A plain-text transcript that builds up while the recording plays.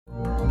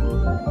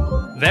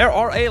There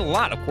are a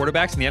lot of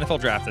quarterbacks in the NFL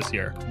draft this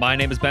year. My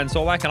name is Ben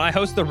Solak, and I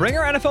host the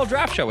Ringer NFL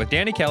Draft Show with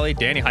Danny Kelly,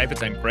 Danny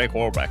Heifetz, and Greg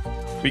Horbeck.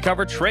 We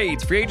cover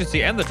trades, free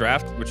agency, and the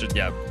draft, which is,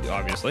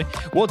 obviously.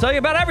 We'll tell you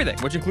about everything,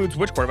 which includes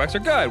which quarterbacks are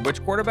good,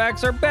 which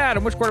quarterbacks are bad,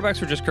 and which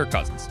quarterbacks are just Kirk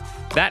Cousins.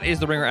 That is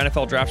the Ringer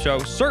NFL Draft Show.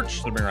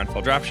 Search the Ringer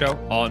NFL Draft Show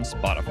on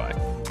Spotify.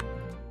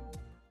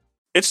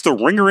 It's the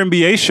Ringer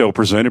NBA show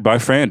presented by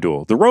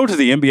FanDuel. The road to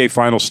the NBA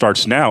Finals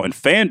starts now, and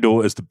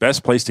FanDuel is the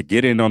best place to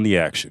get in on the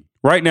action.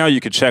 Right now, you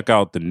can check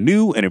out the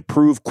new and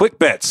improved Quick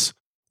Bets,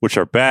 which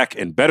are back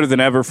and better than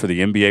ever for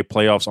the NBA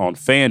playoffs on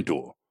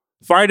FanDuel.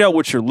 Find out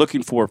what you're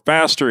looking for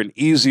faster and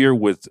easier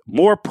with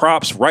more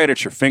props right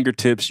at your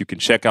fingertips. You can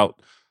check out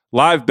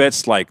live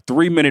bets like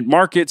 3-minute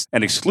markets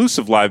and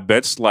exclusive live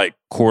bets like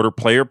quarter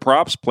player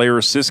props, player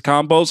assist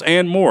combos,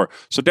 and more.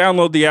 So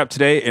download the app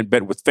today and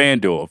bet with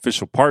FanDuel,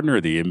 official partner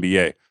of the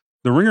NBA.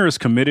 The Ringer is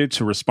committed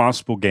to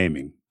responsible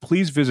gaming.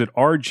 Please visit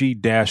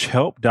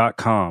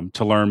rg-help.com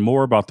to learn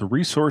more about the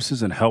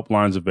resources and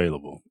helplines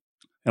available.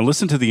 And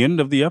listen to the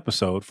end of the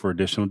episode for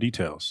additional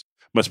details.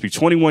 Must be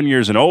 21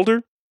 years and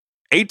older,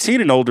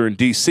 18 and older in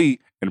D.C.,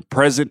 and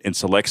present in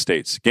select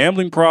states.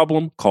 Gambling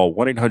problem? Call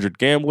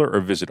 1-800-GAMBLER or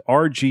visit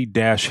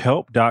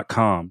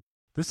rg-help.com.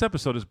 This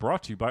episode is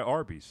brought to you by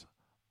Arby's.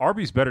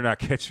 Arby's better not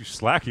catch you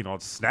slacking on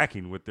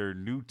snacking with their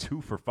new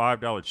 2 for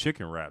 $5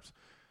 chicken wraps.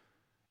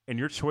 And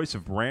your choice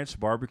of ranch,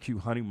 barbecue,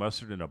 honey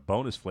mustard, and a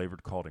bonus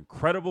flavored called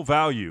Incredible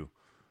Value.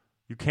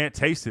 You can't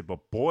taste it,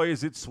 but boy,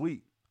 is it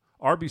sweet.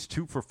 Arby's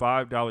 2 for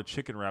 $5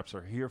 chicken wraps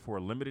are here for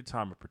a limited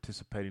time at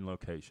participating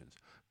locations.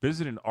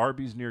 Visit an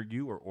Arby's near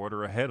you or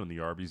order ahead on the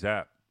Arby's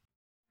app.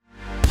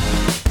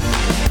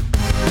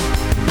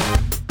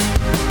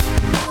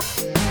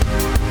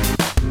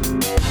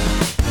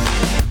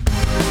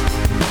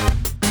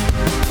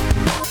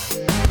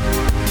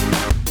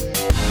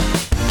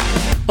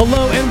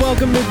 Hello and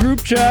welcome to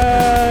Group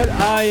Chat.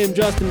 I am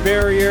Justin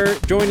Barrier.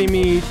 Joining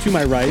me to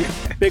my right,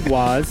 Big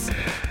Waz.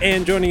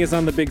 And joining us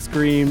on the big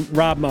screen,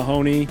 Rob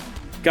Mahoney.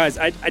 Guys,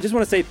 I just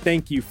want to say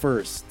thank you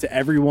first to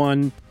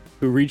everyone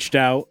who reached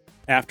out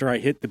after I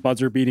hit the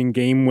buzzer-beating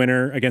game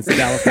winner against the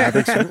Dallas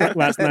Mavericks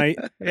last night.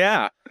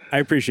 Yeah. I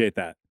appreciate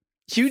that.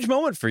 Huge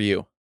moment for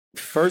you.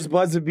 First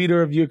buzzer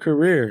beater of your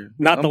career.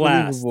 Not the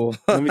last.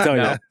 Let me tell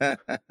you.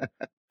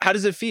 How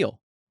does it feel?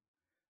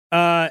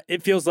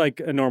 It feels like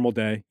a normal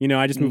day. You know,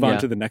 I just move on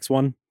to the next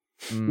one.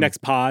 Next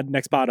pod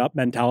up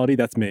mentality.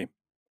 That's me.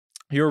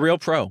 You're a real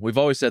pro. We've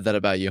always said that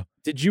about you.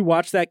 Did you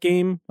watch that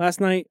game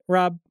last night,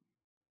 Rob?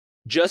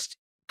 Just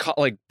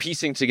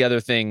piecing together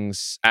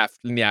things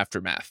in the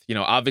aftermath. You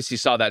know, obviously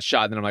saw that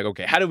shot, and then I'm like,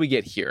 okay, how did we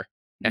get here?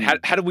 And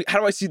how do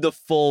I see the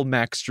full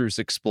Max Strus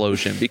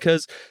explosion?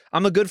 Because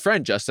I'm a good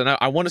friend, Justin.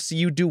 I want to see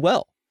you do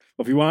well.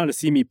 Well, if you wanted to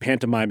see me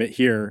pantomime it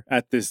here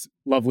at this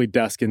lovely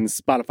desk in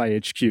Spotify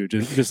HQ,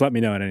 just let me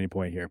know at any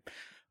point here.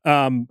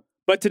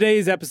 But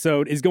today's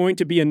episode is going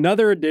to be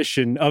another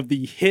edition of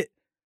the hit,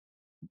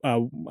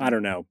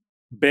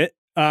 bit.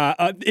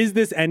 Is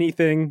This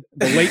Anything?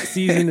 The late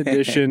season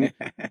edition,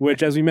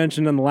 which, as we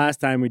mentioned on the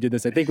last time we did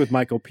this, I think with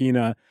Michael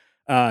Pina,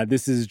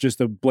 this is just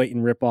a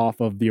blatant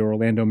ripoff of the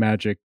Orlando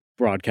Magic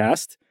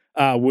broadcast,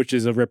 which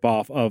is a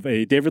ripoff of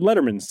a David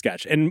Letterman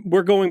sketch. And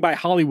we're going by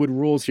Hollywood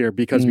rules here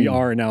because we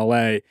are in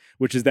LA,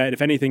 which is that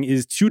if anything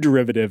is too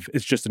derivative,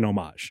 it's just an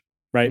homage,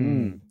 right?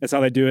 That's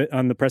how they do it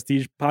on the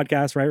Prestige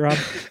podcast, right, Rob?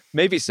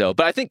 Maybe so.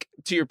 But I think,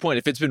 to your point,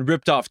 if it's been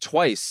ripped off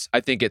twice, I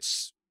think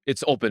it's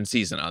open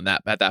season on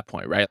that at that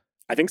point, right?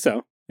 I think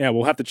so. Yeah,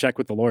 we'll have to check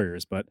with the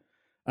lawyers, but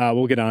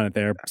we'll get on it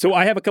there. So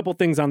I have a couple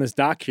things on this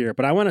doc here,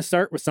 but I want to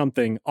start with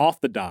something off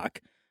the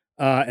doc.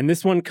 And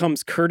this one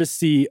comes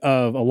courtesy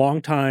of a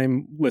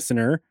longtime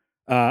listener.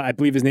 I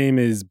believe his name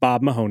is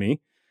Bob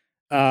Mahoney.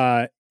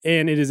 And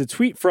it is a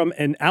tweet from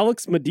an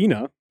Alex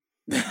Medina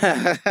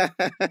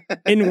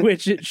in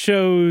which it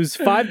shows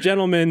 5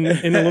 gentlemen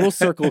in a little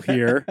circle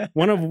here,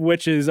 one of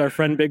which is our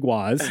friend Big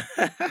Waz.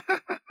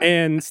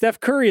 And Steph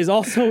Curry is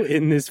also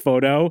in this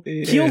photo,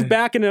 keeled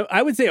back in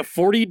I would say a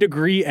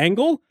 40-degree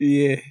angle.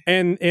 Yeah.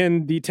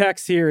 And the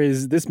text here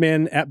is, this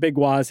man at Big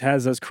Waz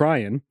has us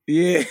crying.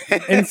 Yeah.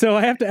 And so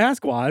I have to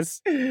ask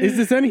Waz, is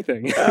this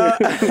anything?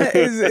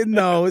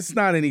 No, it's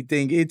not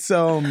anything. It's,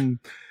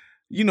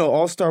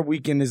 All-Star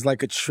Weekend is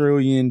like a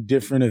trillion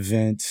different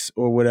events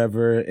or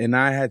whatever. And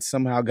I had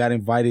somehow got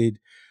invited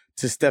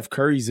to Steph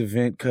Curry's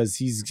event because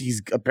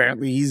he's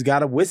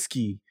got a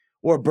whiskey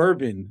or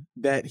bourbon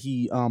that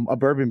a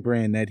bourbon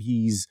brand that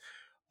he's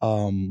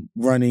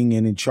running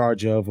and in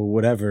charge of or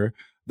whatever,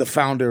 the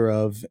founder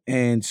of.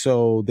 And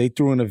so they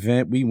threw an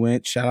event. We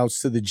went. Shout outs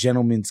to the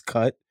Gentleman's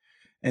Cut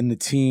and the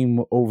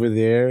team over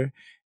there.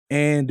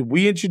 And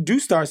we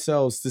introduced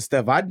ourselves to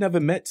Steph. I'd never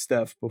met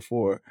Steph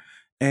before.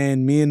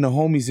 And me and the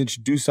homies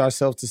introduced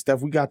ourselves to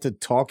Steph. We got to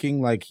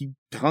talking, like he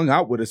hung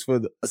out with us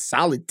for a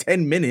solid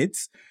 10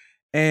 minutes.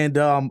 And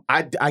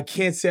I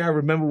can't say I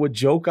remember what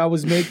joke I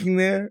was making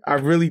there. I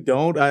really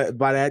don't.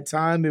 By that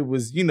time, it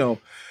was,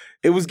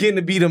 it was getting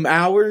to be them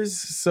hours.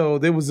 So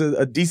there was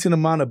a decent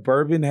amount of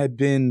bourbon had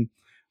been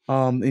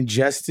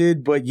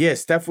ingested. But yeah,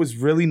 Steph was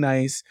really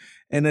nice.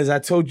 And as I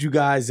told you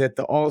guys at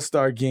the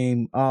All-Star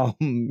game,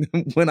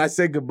 when I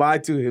said goodbye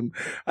to him,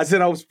 I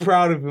said I was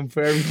proud of him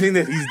for everything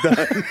that he's done.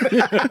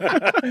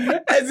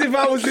 As if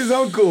I was his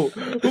uncle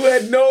who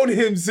had known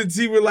him since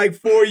he was like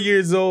 4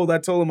 years old. I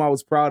told him I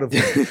was proud of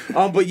him.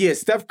 But yeah,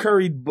 Steph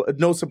Curry,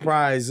 no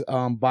surprise,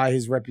 by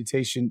his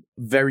reputation,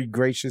 very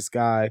gracious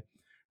guy,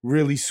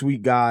 really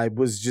sweet guy,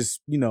 was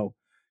just,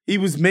 he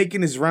was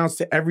making his rounds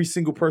to every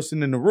single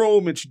person in the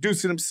room,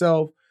 introducing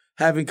himself,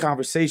 having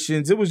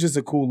conversations. It was just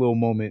a cool little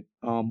moment.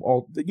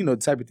 The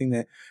type of thing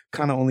that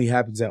kind of only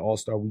happens at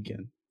All-Star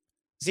Weekend.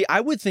 See,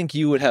 I would think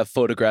you would have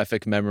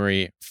photographic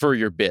memory for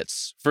your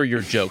bits, for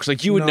your jokes.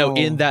 Like you would know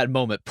in that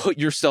moment, put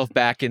yourself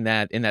back in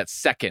that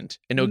second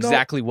and know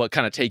exactly what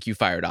kind of take you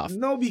fired off.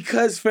 No,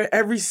 because for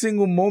every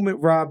single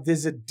moment, Rob,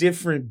 there's a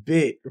different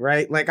bit,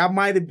 right? Like I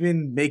might have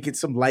been making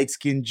some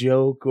light-skinned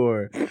joke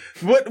or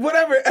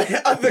whatever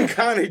other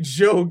kind of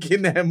joke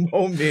in that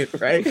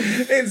moment, right?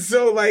 And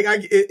so like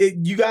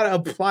you got to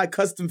apply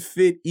custom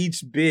fit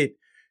each bit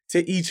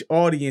to each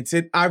audience.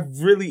 And I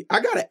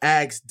got to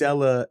ask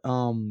Della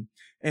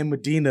and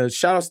Medina,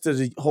 shout outs to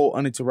the whole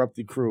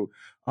Uninterrupted crew,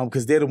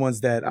 because they're the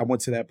ones that I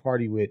went to that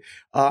party with.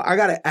 I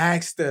got to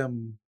ask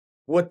them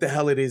what the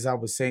hell it is I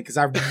was saying, because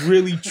I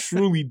really,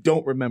 truly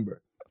don't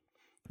remember.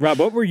 Rob,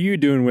 what were you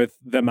doing with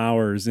them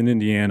hours in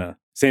Indiana?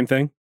 Same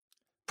thing?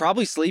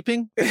 Probably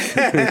sleeping.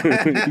 Yeah.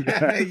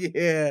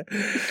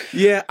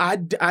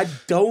 I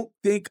don't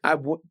think I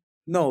would.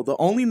 No, the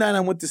only night I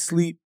went to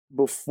sleep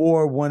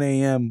before 1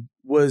 a.m.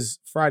 was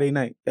Friday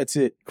night. That's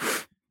it.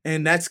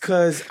 And that's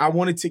because I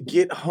wanted to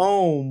get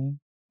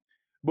home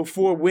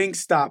before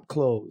Wingstop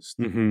closed.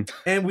 Mm-hmm.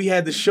 And we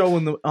had the show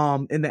in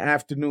the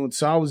afternoon.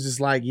 So I was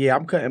just like, yeah,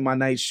 I'm cutting my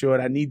night short.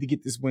 I need to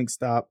get this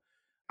Wingstop.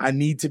 I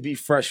need to be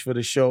fresh for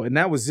the show. And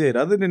that was it.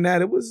 Other than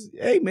that, it was,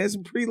 hey, man,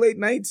 some pretty late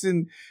nights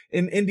in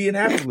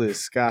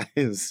Indianapolis,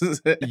 guys.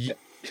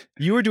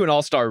 You were doing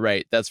All-Star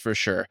right, that's for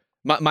sure.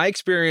 My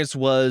experience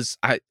was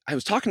I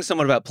was talking to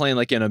someone about playing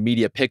like in a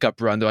media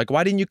pickup run. They're like,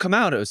 why didn't you come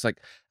out? It was like,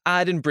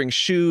 I didn't bring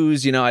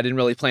shoes. I didn't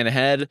really plan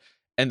ahead.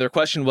 And their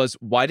question was,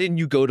 why didn't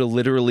you go to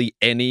literally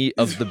any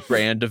of the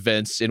brand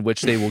events in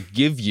which they will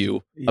give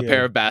you a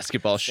pair of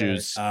basketball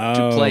shoes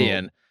to play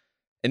in?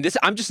 And this,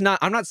 I'm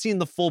not seeing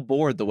the full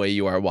board the way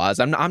you are, Waz.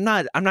 I'm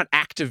not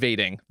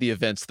activating the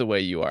events the way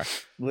you are.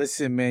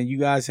 Listen, man, you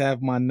guys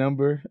have my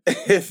number.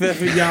 If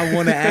ever y'all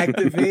want to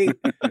activate,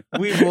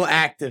 we will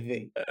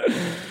activate.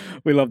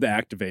 We love to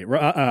activate.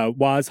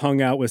 Waz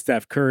hung out with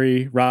Steph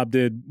Curry. Rob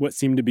did what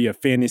seemed to be a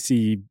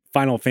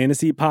Final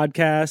Fantasy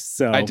podcast.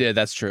 So I did.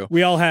 That's true.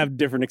 We all have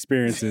different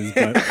experiences,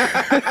 but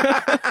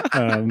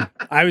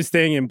I was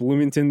staying in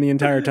Bloomington the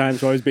entire time,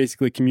 so I was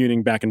basically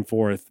commuting back and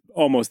forth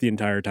almost the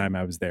entire time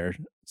I was there,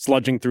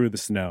 sludging through the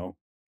snow.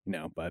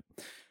 But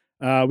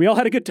we all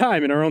had a good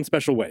time in our own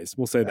special ways.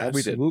 We'll say that.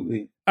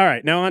 Absolutely. All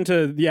right, now on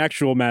to the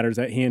actual matters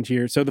at hand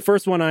here. So the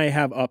first one I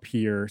have up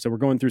here, so we're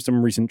going through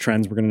some recent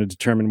trends. We're going to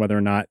determine whether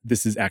or not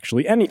this is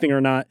actually anything or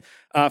not.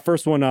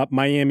 First one up,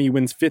 Miami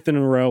wins 5th in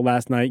a row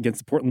last night against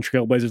the Portland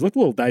Trail Blazers. Looked a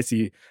little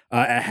dicey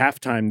at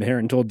halftime there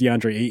until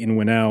DeAndre Ayton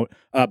went out.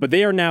 But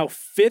they are now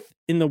 5th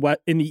in the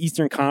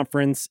Eastern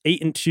Conference,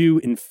 8-2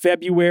 in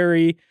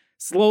February,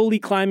 slowly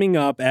climbing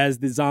up as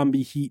the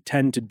zombie Heat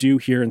tend to do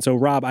here. And so,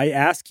 Rob, I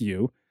ask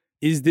you,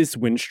 is this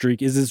win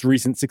streak, is this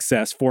recent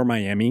success for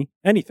Miami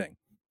anything?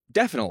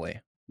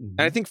 Definitely.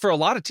 And I think for a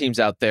lot of teams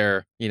out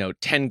there,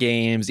 10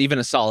 games, even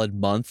a solid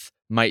month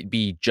might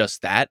be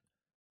just that,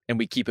 and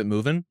we keep it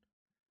moving.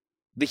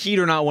 The Heat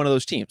are not one of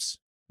those teams.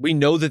 We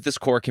know that this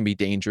core can be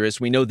dangerous.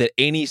 We know that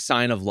any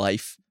sign of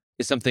life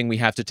is something we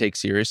have to take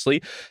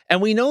seriously.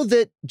 And we know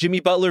that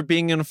Jimmy Butler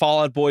being in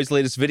Fall Out Boy's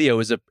latest video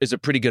is a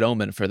pretty good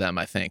omen for them,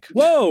 I think.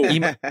 Whoa!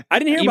 I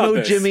didn't hear about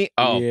this.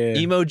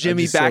 Emo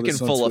Jimmy back in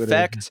full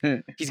effect.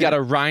 He's got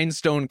a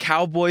rhinestone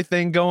cowboy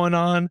thing going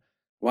on.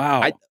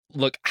 Wow.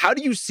 Look, how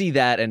do you see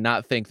that and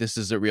not think this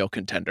is a real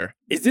contender?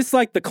 Is this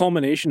like the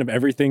culmination of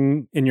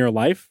everything in your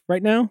life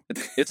right now?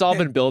 It's all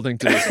been building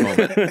to this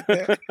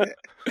moment.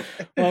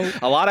 Well,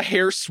 a lot of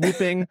hair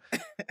swooping,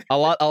 a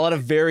lot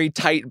of very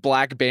tight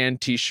black band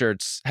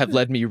t-shirts have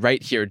led me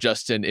right here,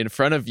 Justin, in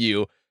front of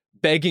you,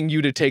 begging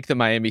you to take the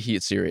Miami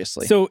Heat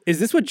seriously. So is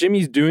this what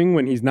Jimmy's doing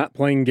when he's not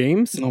playing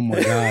games? Oh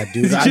my God,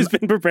 dude. He's just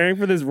been preparing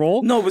for this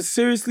role? No, but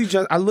seriously,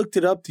 I looked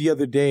it up the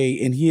other day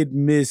and he had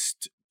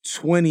missed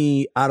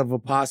 20 out of a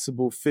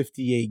possible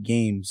 58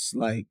 games.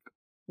 Like,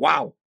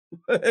 wow.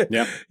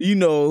 Yeah.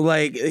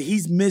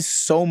 He's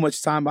missed so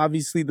much time.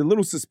 Obviously, the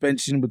little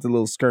suspension with the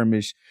little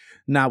skirmish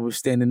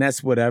notwithstanding,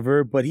 that's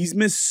whatever. But he's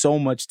missed so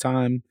much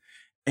time.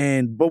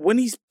 But when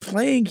he's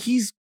playing,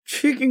 he's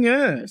kicking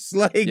ass.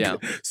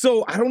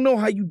 So I don't know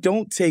how you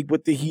don't take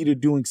what the Heat are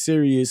doing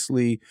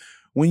seriously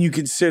when you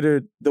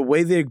consider the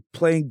way they're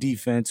playing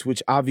defense,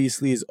 which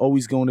obviously is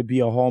always going to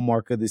be a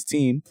hallmark of this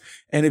team.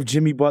 And if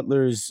Jimmy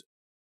Butler's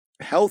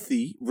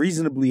healthy,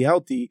 reasonably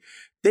healthy,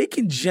 they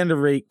can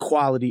generate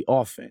quality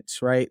offense,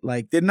 right?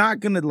 Like they're not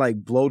going to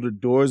like blow the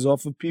doors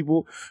off of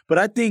people. But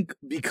I think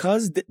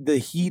because the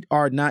Heat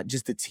are not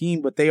just a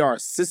team, but they are a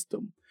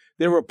system.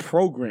 They're a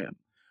program.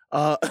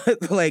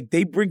 Like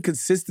they bring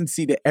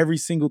consistency to every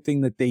single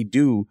thing that they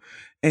do.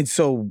 And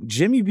so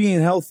Jimmy being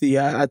healthy,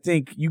 I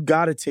think you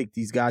got to take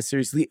these guys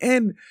seriously.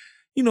 And,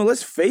 you know,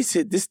 let's face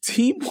it, this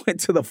team went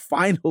to the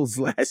finals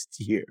last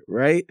year,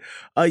 right?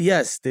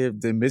 Yes, they're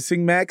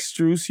missing Max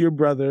Strus, your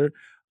brother.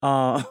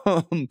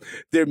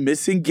 They're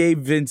missing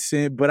Gabe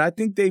Vincent, but I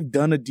think they've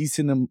done a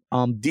decent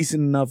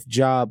enough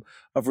job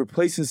of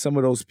replacing some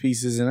of those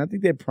pieces. And I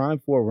think they're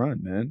primed for a run,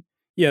 man.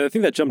 Yeah, the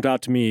thing that jumped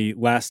out to me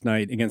last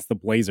night against the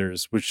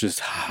Blazers was just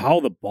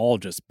how the ball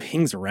just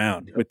pings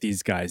around with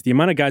these guys. The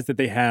amount of guys that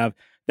they have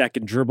that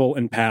can dribble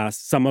and pass,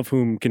 some of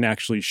whom can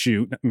actually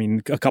shoot. I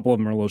mean, a couple of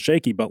them are a little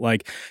shaky, but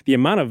like the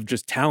amount of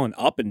just talent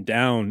up and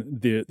down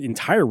the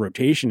entire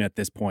rotation at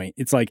this point.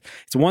 It's like,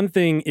 it's one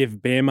thing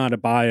if Bam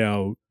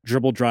Adebayo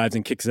dribble drives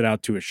and kicks it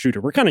out to a shooter.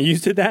 We're kind of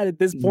used to that at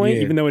this point,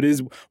 even though it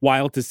is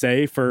wild to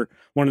say for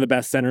one of the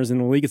best centers in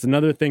the league. It's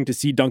another thing to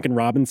see Duncan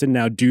Robinson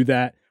now do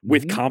that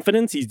with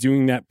confidence. He's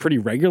doing that pretty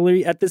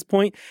regularly at this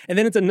point. And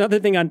then it's another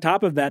thing on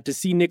top of that to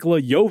see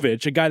Nikola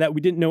Jovic, a guy that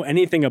we didn't know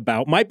anything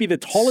about, might be the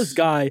tallest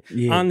guy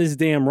on this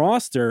damn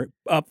roster,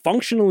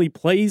 functionally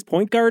plays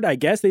point guard. I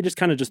guess they just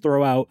kind of just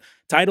throw out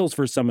titles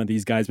for some of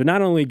these guys, but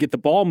not only get the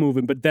ball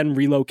moving, but then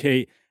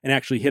relocate and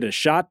actually hit a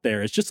shot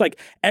there. It's just like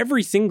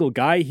every single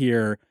guy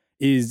here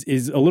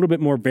is a little bit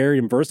more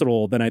varied and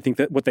versatile than I think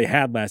that what they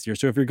had last year.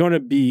 So if you're going to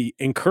be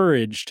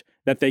encouraged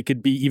that they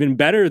could be even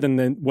better than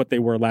what they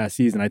were last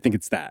season, I think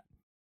it's that.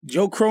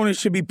 Joe Cronin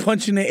should be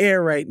punching the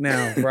air right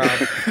now, Rob.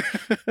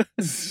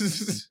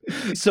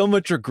 So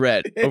much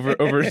regret over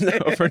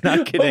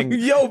not getting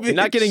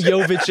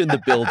Jovic in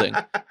the building.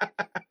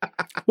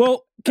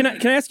 Well, can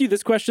I ask you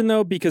this question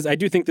though? Because I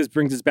do think this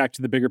brings us back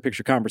to the bigger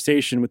picture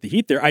conversation with the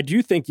Heat there. I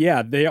do think,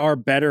 they are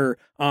better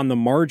on the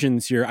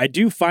margins here. I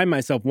do find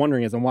myself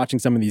wondering as I'm watching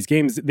some of these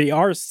games, they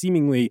are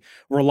seemingly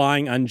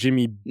relying on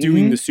Jimmy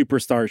doing the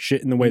superstar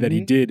shit in the way that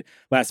he did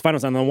last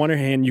finals. On the one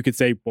hand, you could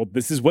say, well,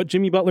 this is what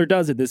Jimmy Butler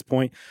does at this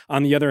point.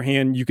 On the other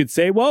hand, you could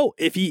say, well,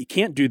 if he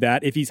can't do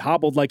that, if he's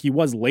hobbled like he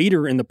was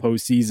later in the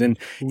postseason,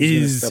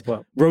 is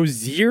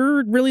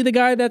Rozier really the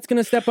guy that's going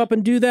to step up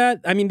and do that?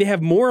 I mean, they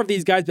have more of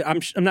these guys, but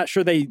I'm not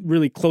sure they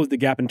really close the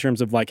gap in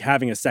terms of like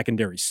having a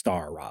secondary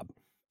star, Rob.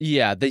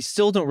 Yeah, they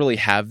still don't really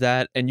have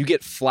that. And you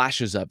get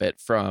flashes of it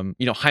from,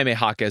 Jaime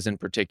Jaquez in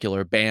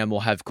particular. Bam will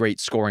have great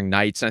scoring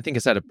nights. And I think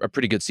it's had a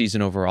pretty good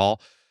season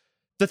overall.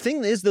 The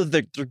thing is, though,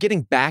 they're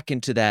getting back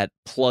into that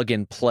plug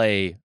and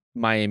play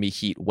Miami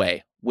Heat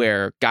way,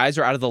 where guys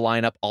are out of the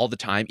lineup all the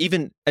time.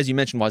 Even, as you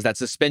mentioned, was that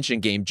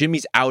suspension game.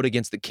 Jimmy's out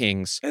against the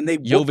Kings. And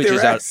Jovic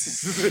is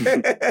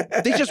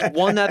out. They just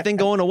won that thing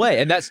going away.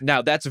 And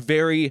that's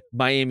very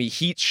Miami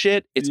Heat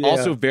shit. It's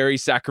also very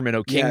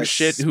Sacramento Kings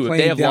shit. Who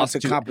they have lost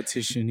to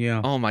competition.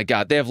 Yeah. Oh my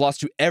God. They have lost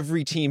to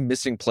every team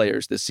missing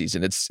players this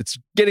season. It's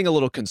getting a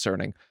little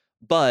concerning.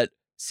 But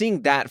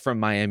seeing that from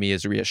Miami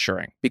is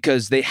reassuring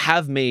because they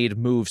have made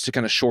moves to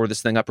kind of shore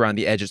this thing up around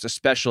the edges,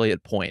 especially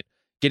at point.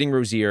 Getting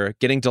Rozier,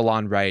 getting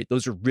DeLon Wright,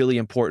 those are really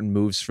important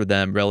moves for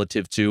them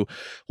relative to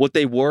what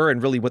they were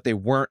and really what they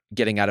weren't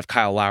getting out of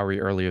Kyle Lowry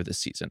earlier this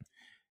season.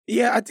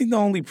 Yeah, I think the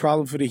only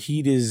problem for the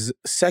Heat is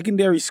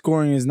secondary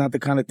scoring is not the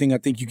kind of thing I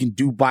think you can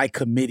do by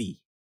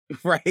committee,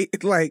 right?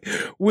 Like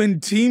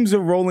when teams are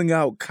rolling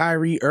out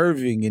Kyrie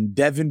Irving and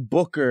Devin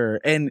Booker,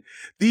 and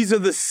these are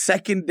the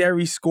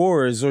secondary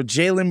scorers, or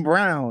Jaylen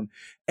Brown,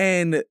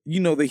 and,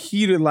 the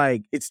Heat are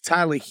like, it's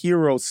Tyler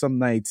Hero some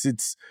nights,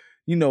 it's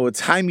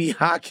Jaime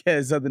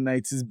Jaquez other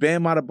nights, is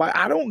Bam Adebayo.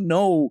 I don't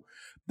know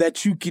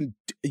that you can,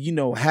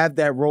 have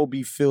that role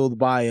be filled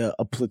by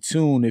a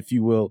platoon, if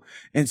you will.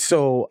 And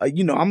so,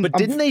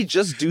 didn't they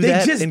just do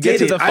that and get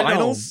to the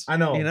finals? I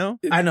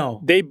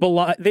know.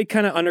 They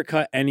kind of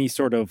undercut any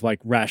sort of like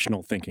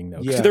rational thinking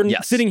though. Yeah.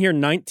 They're sitting here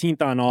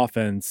 19th on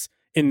offense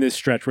in this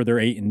stretch where they're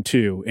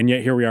 8-2, and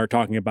yet here we are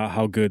talking about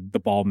how good the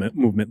ball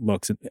movement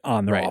looks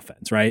on their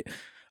offense, right?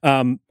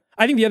 I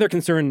think the other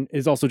concern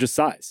is also just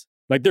size.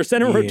 Like their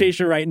center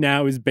rotation right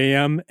now is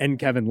Bam and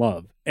Kevin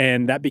Love.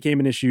 And that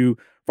became an issue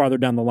farther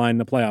down the line in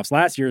the playoffs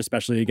last year,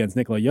 especially against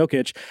Nikola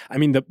Jokic. I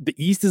mean, the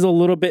East is a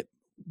little bit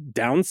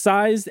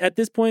downsized at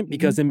this point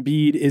because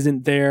Embiid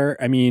isn't there.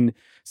 I mean,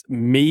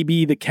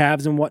 maybe the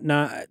Cavs and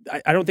whatnot.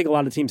 I don't think a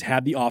lot of teams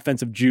have the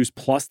offensive juice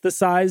plus the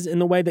size in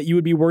the way that you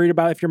would be worried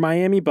about if you're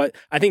Miami. But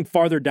I think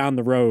farther down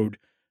the road,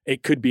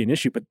 it could be an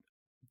issue. But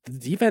the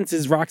defense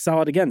is rock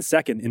solid again,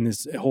 second in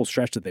this whole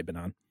stretch that they've been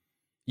on.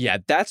 Yeah,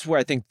 that's where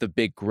I think the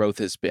big growth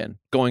has been,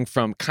 going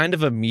from kind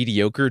of a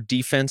mediocre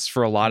defense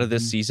for a lot of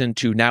this season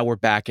to now we're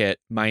back at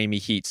Miami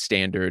Heat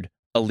standard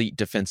elite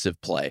defensive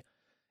play.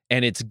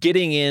 And it's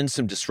getting in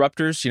some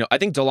disruptors. I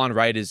think DeLon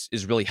Wright is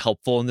really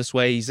helpful in this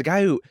way. He's a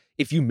guy who,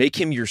 if you make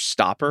him your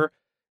stopper,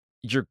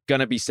 you're going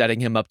to be setting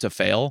him up to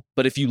fail.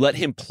 But if you let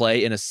him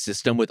play in a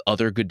system with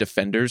other good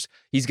defenders,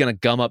 he's going to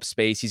gum up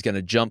space. He's going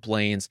to jump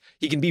lanes.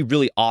 He can be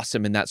really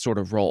awesome in that sort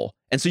of role.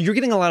 And so you're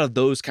getting a lot of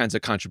those kinds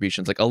of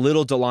contributions, like a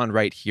little DeLon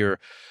Wright here.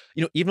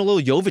 Even a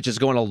little Jovic is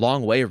going a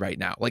long way right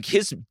now. Like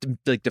his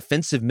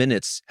defensive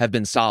minutes have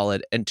been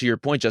solid. And to your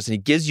point, Justin, he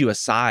gives you a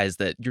size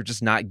that you're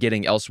just not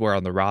getting elsewhere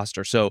on the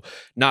roster. So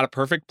not a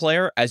perfect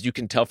player, as you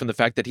can tell from the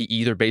fact that he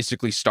either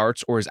basically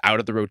starts or is out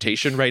of the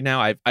rotation right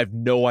now. I've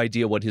no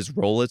idea what his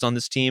role is on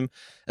this team,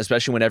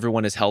 especially when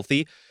everyone is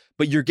healthy.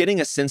 But you're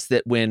getting a sense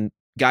that when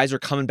guys are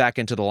coming back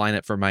into the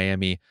lineup for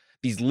Miami,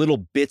 these little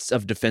bits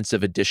of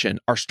defensive addition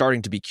are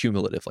starting to be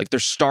cumulative. Like they're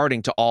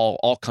starting to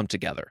all come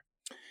together.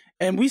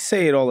 And we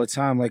say it all the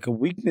time, like a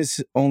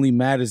weakness only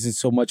matters in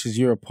so much as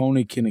your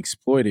opponent can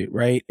exploit it,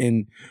 right?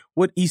 And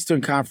what Eastern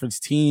Conference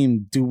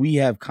team do we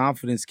have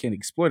confidence can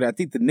exploit it? I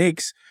think the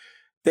Knicks,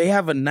 they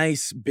have a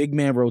nice big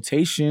man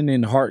rotation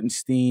in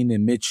Hartenstein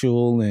and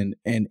Mitchell and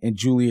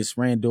Julius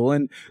Randle.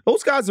 And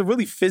those guys are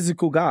really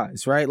physical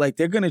guys, right? Like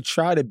they're going to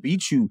try to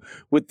beat you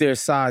with their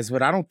size,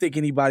 but I don't think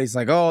anybody's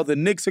like, oh, the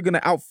Knicks are going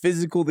to out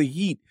physical the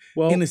Heat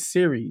in a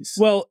series.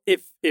 Well,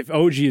 if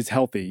OG is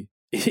healthy,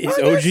 is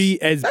OG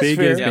as big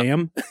fair. as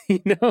Bam?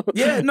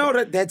 Yeah,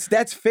 no,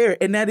 that's fair.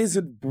 And that is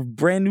a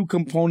brand new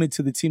component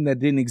to the team that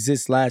didn't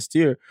exist last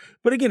year.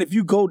 But again, if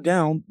you go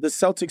down, the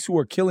Celtics who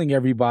are killing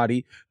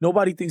everybody,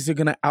 nobody thinks they're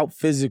going to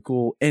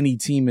out-physical any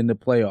team in the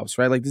playoffs,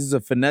 right? Like this is a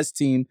finesse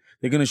team.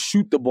 They're going to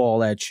shoot the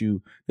ball at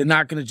you. They're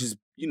not going to just,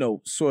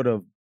 sort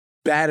of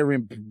batter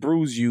and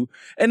bruise you.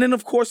 And then,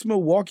 of course,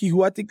 Milwaukee,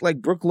 who I think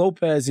like Brook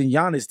Lopez and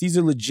Giannis, these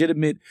are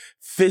legitimate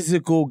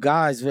physical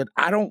guys that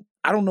I don't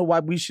know why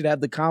we should have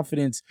the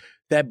confidence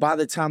that by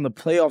the time the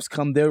playoffs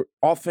come, their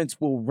offense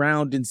will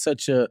round in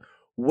such a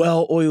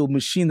well-oiled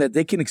machine that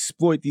they can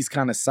exploit these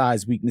kind of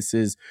size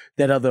weaknesses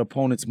that other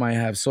opponents might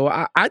have. So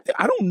I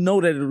don't know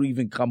that it'll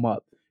even come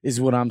up,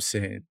 is what I'm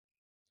saying.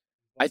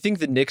 I think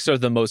the Knicks are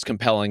the most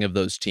compelling of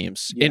those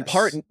teams, in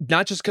part,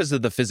 not just because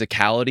of the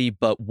physicality,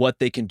 but what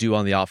they can do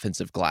on the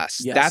offensive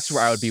glass. Yes. That's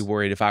where I would be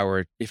worried if I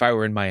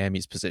were in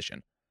Miami's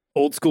position.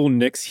 Old school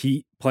Knicks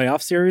Heat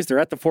playoff series. They're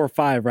at the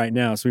 4-5 right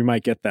now, so we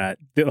might get that.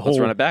 Let's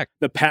run it back.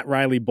 The Pat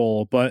Riley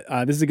Bowl. But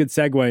this is a good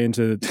segue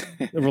into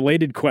the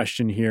related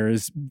question here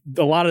is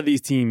a lot of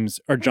these teams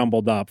are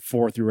jumbled up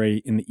 4 through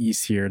 8 in the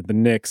East here. The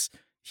Knicks,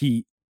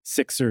 Heat,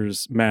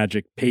 Sixers,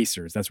 Magic,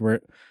 Pacers. That's where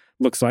it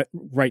looks like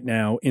right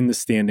now in the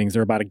standings.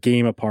 They're about a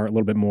game apart, a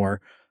little bit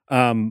more.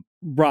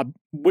 Rob,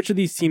 which of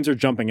these teams are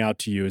jumping out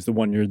to you as the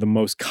one you're the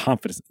most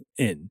confident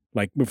in?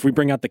 Like if we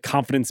bring out the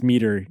confidence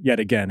meter yet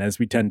again, as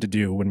we tend to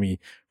do when we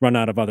run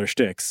out of other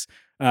sticks,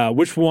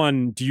 which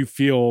one do you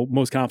feel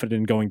most confident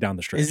in going down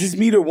the stretch? Is this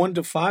meter 1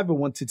 to 5 or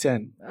 1 to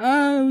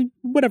 10?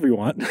 Whatever you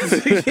want.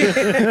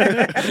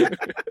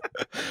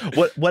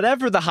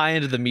 Whatever the high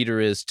end of the meter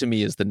is, to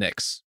me, is the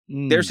Knicks.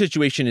 Their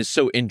situation is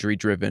so injury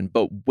driven,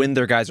 but when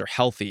their guys are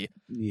healthy,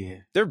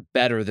 they're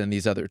better than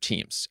these other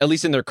teams, at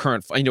least in their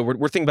current.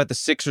 We're thinking about the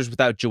Sixers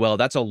without Joel.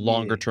 That's a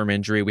longer term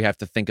injury we have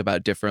to think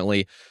about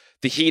differently.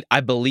 The Heat, I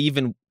believe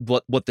in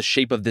what the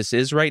shape of this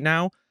is right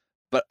now,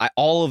 but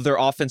all of their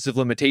offensive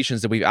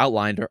limitations that we've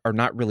outlined are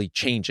not really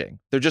changing.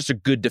 They're just a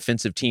good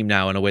defensive team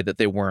now in a way that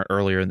they weren't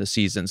earlier in the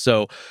season.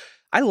 So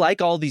I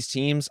like all these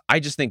teams. I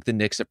just think the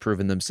Knicks have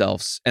proven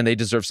themselves, and they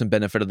deserve some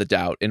benefit of the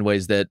doubt in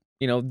ways that,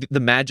 the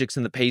Magics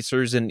and the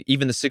Pacers and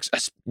even the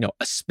Sixers,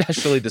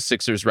 especially the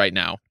Sixers right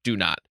now, do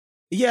not.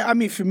 Yeah, I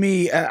mean, for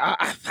me,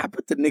 I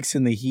put the Knicks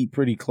and the Heat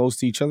pretty close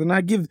to each other, and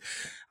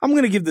I'm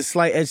going to give the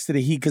slight edge to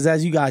the Heat because,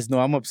 as you guys know,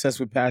 I'm obsessed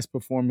with past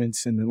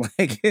performance, and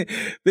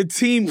the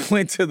team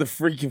went to the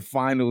freaking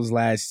finals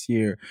last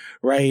year,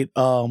 right?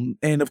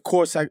 And of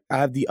course, I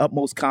have the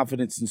utmost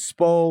confidence in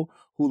Spo,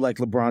 who, like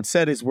LeBron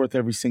said, is worth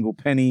every single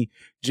penny.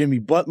 Jimmy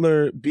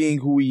Butler being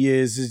who he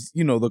is,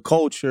 the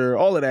culture,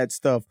 all of that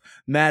stuff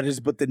matters.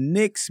 But the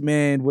Knicks,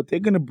 man, what they're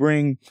going to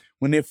bring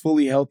when they're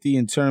fully healthy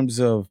in terms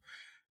of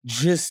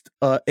just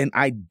an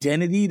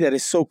identity that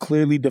is so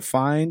clearly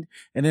defined.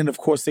 And then, of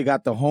course, they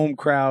got the home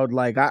crowd.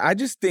 Like, I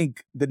just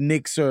think the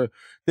Knicks they're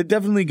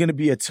definitely going to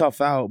be a tough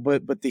out.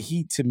 But the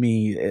Heat, to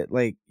me,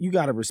 you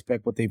got to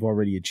respect what they've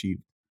already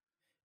achieved.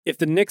 If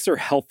the Knicks are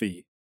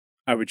healthy,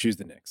 I would choose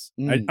the Knicks.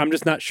 I'm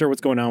just not sure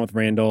what's going on with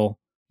Randall.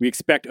 We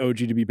expect OG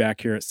to be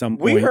back here at some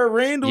point. We heard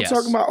Randall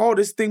talking about,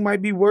 this thing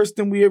might be worse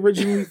than we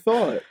originally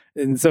thought.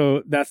 And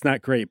so that's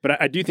not great.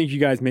 But I do think you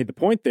guys made the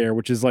point there,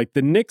 which is like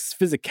the Knicks'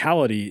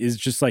 physicality is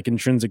just like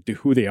intrinsic to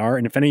who they are.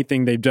 And if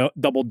anything, they've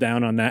doubled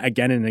down on that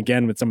again and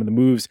again with some of the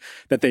moves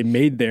that they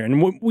made there.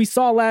 And what we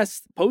saw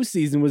last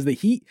postseason was the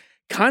Heat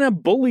kind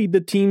of bullied the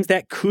teams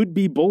that could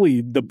be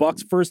bullied, the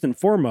Bucks first and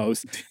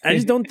foremost. I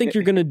just don't think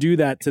you're going to do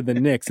that to the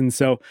Knicks. And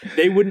so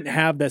they wouldn't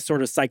have that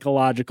sort of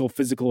psychological,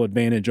 physical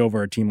advantage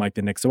over a team like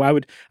the Knicks. So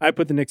I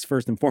put the Knicks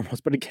first and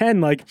foremost. But again,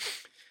 like,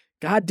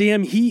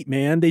 goddamn Heat,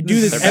 man. They do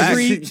this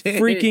every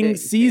freaking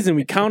season.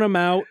 We count them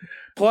out.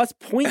 Plus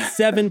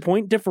 0.7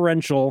 point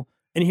differential.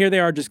 And here they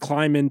are just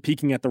climbing,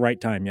 peaking at the right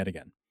time yet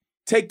again.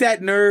 Take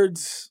that,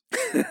 nerds.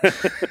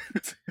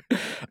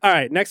 All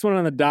right, next one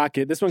on the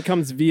docket. This one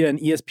comes via an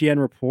ESPN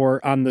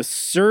report on the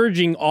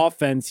surging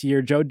offense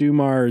here. Joe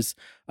Dumars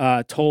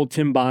told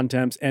Tim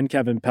Bontemps and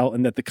Kevin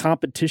Pelton that the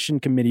competition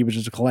committee, which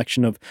is a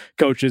collection of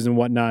coaches and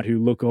whatnot who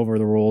look over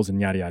the rules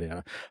and yada,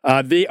 yada,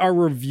 yada, they are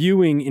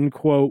reviewing, in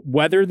quote,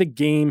 whether the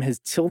game has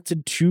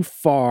tilted too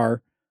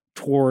far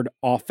toward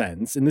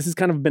offense. And this has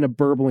kind of been a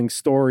burbling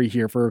story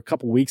here for a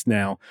couple weeks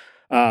now.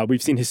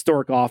 We've seen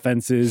historic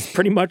offenses,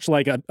 pretty much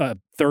like a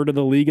third of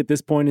the league at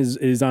this point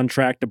is on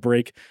track to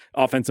break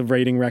offensive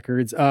rating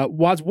records.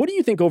 Waz, what do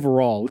you think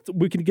overall?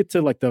 We can get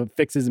to like the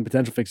fixes and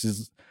potential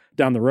fixes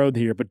down the road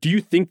here, but do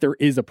you think there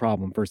is a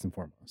problem first and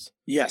foremost?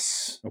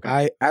 Yes. Okay.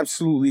 I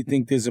absolutely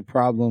think there's a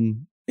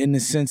problem in the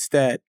sense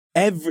that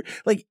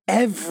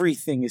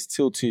everything is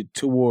tilted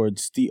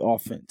towards the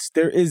offense.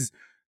 There is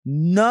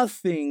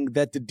nothing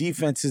that the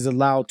defense is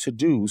allowed to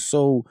do.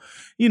 So,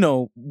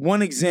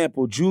 one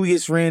example,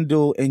 Julius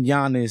Randle and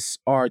Giannis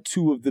are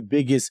two of the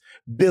biggest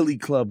Billy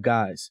Club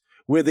guys,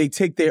 where they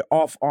take their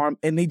off arm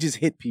and they just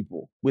hit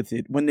people with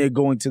it when they're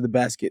going to the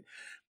basket.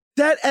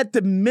 That at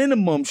the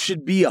minimum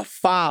should be a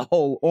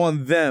foul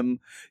on them,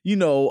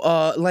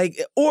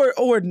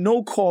 or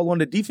no call on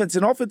the defense.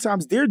 And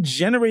oftentimes they're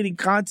generating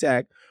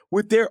contact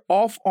with their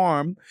off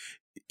arm,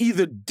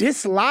 either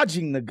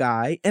dislodging the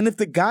guy, and if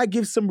the guy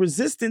gives some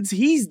resistance,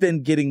 he's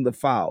then getting the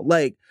foul.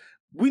 Like,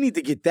 we need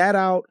to get that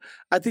out.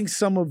 I think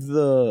some of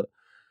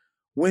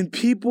when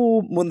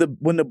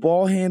the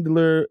ball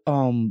handler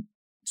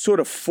sort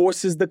of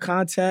forces the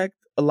contact,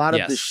 a lot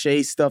of the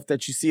Shea stuff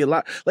that you see a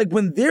lot, like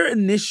when they're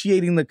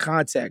initiating the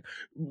contact,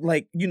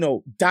 like,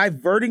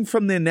 diverting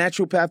from their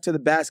natural path to the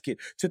basket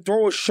to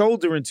throw a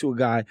shoulder into a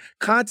guy,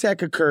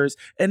 contact occurs,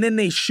 and then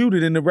they shoot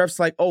it, and the ref's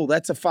like, oh,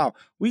 that's a foul.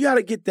 We got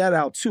to get that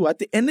out too.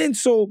 And then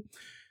so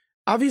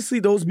obviously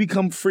those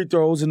become free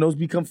throws and those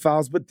become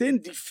fouls, but then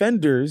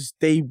defenders,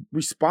 they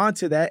respond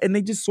to that and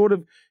they just sort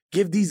of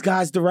give these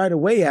guys the right of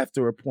way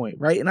after a point,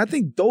 right? And I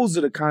think those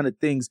are the kind of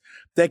things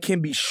that can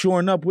be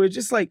shorn up where it's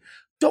just like,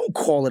 don't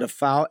call it a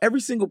foul. Every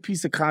single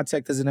piece of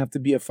contact doesn't have to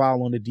be a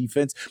foul on the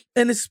defense,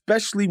 and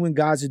especially when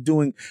guys are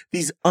doing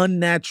these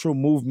unnatural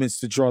movements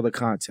to draw the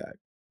contact.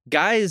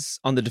 Guys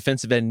on the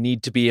defensive end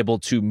need to be able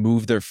to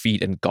move their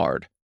feet and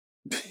guard.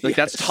 Like,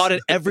 that's taught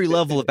at every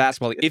level of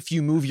basketball. Like, if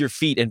you move your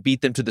feet and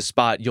beat them to the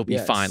spot, you'll be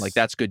fine. Like,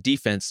 that's good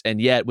defense. And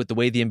yet, with the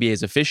way the NBA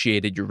is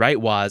officiated, you're right,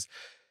 Waz,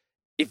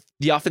 if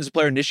the offensive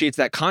player initiates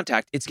that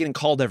contact, it's getting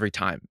called every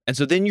time. And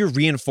so then you're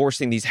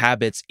reinforcing these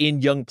habits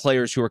in young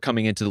players who are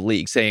coming into the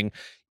league, saying,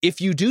 if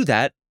you do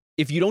that,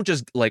 if you don't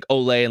just like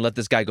ole and let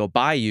this guy go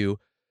by you,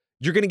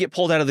 you're going to get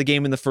pulled out of the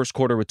game in the first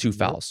quarter with 2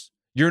 fouls.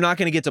 You're not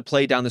going to get to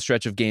play down the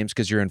stretch of games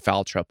because you're in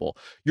foul trouble.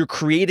 You're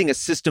creating a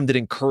system that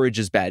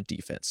encourages bad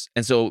defense.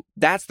 And so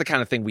that's the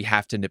kind of thing we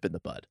have to nip in the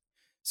bud.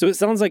 So it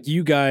sounds like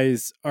you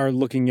guys are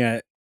looking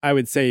at, I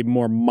would say,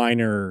 more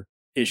minor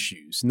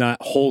issues, not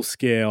whole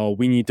scale.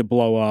 We need to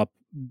blow up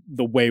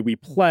the way we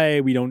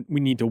play. We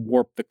need to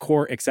warp the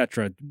court,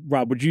 etc.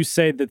 Rob, would you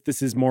say that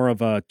this is more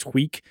of a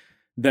tweak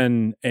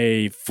than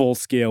a full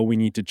scale? We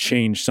need to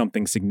change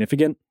something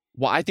significant?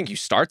 Well, I think you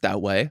start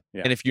that way.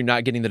 Yeah. And if you're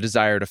not getting the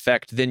desired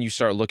effect, then you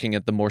start looking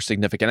at the more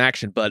significant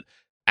action. But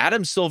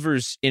Adam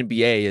Silver's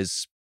NBA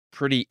is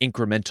pretty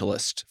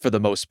incrementalist for the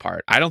most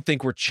part. I don't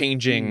think we're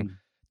changing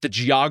the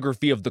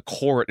geography of the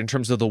court in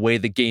terms of the way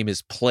the game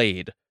is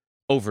played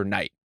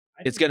overnight.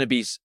 It's going to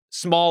be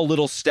small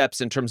little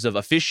steps in terms of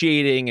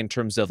officiating, in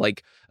terms of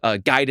like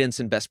guidance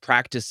and best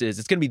practices.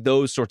 It's going to be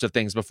those sorts of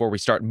things before we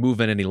start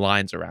moving any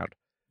lines around.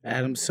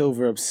 Adam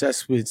Silver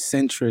obsessed with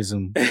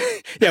centrism.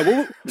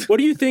 Yeah. What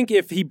do you think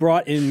if he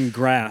brought in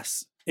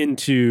grass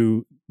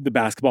into the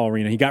basketball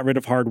arena? He got rid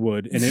of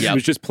hardwood and it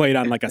was just played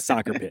on like a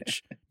soccer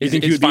pitch. Do you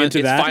think he would be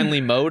into that? It's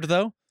finally mowed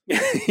though?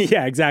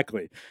 Yeah,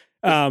 exactly.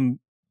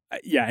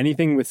 Yeah,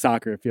 anything with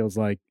soccer, it feels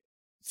like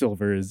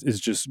Silver is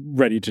just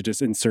ready to just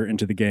insert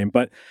into the game.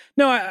 But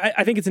no,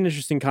 I think it's an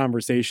interesting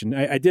conversation.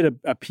 I did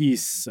a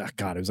piece,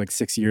 it was like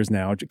 6 years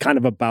now, kind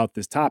of about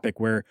this topic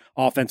where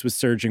offense was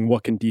surging.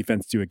 What can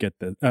defense do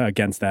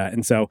against that?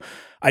 And so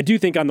I do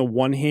think on the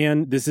one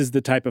hand, this is the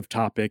type of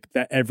topic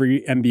that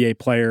every NBA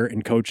player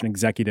and coach and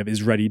executive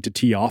is ready to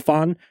tee off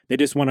on. They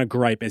just want to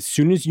gripe. As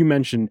soon as you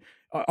mention,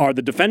 are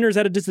the defenders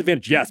at a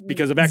disadvantage? Yes,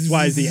 because of X,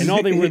 Y, Z. And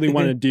all they really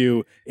want to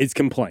do is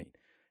complain.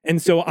 And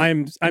so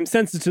I'm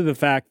sensitive to the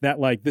fact that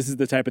like this is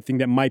the type of thing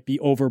that might be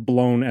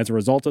overblown as a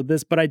result of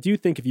this. But I do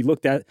think if you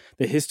looked at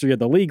the history of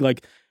the league,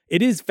 like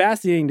it is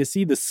fascinating to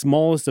see the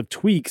smallest of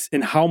tweaks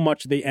and how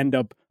much they end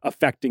up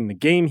affecting the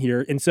game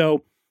here. And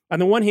so on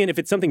the one hand, if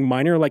it's something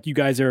minor like you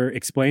guys are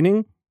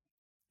explaining,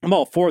 I'm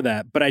all for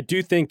that. But I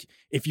do think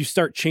if you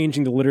start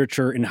changing the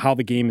literature and how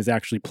the game is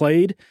actually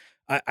played,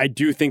 I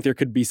do think there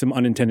could be some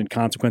unintended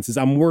consequences.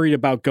 I'm worried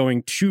about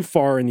going too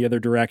far in the other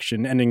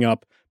direction, ending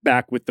up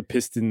back with the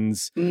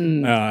Pistons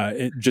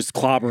just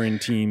clobbering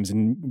teams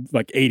in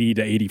like 80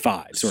 to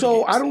 85.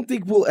 So I don't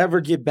think we'll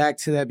ever get back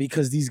to that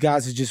because these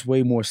guys are just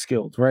way more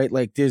skilled, right?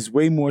 Like there's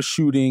way more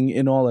shooting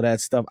and all of that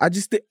stuff. I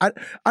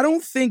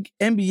don't think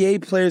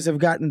NBA players have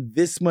gotten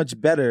this much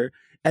better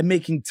at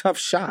making tough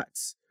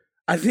shots.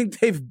 I think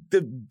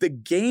the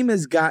game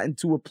has gotten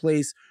to a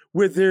place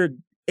where they're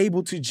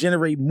able to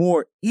generate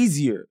more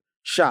easier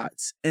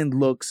shots and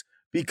looks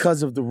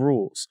because of the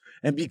rules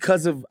and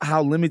because of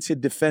how limited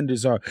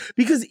defenders are.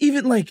 Because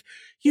even like,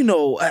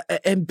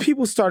 and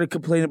people started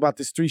complaining about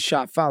this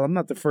 3-shot foul. I'm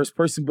not the first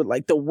person, but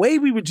like the way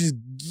we were just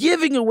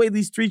giving away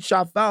these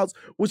 3-shot fouls,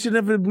 which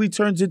inevitably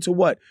turns into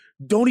what?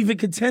 Don't even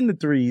contend the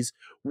threes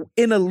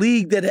in a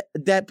league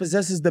that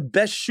possesses the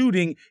best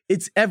shooting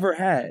it's ever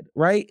had,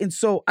 right? And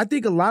so I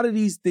think a lot of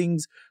these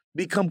things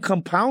become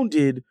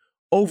compounded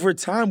over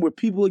time where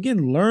people,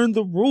 again, learn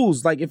the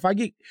rules. Like if I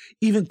get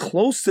even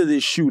close to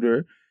this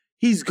shooter,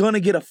 he's going to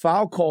get a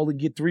foul call and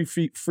get 3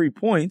 free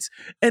points.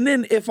 And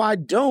then if I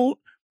don't,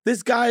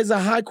 this guy is a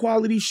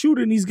high-quality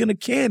shooter and he's going to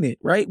can it,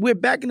 right? Where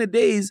back in the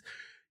days,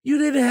 you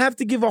didn't have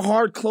to give a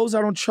hard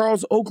closeout on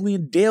Charles Oakley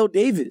and Dale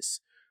Davis.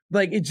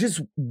 Like, it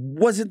just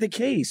wasn't the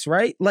case,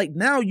 right? Like,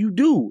 now you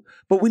do.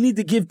 But we need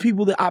to give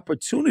people the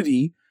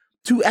opportunity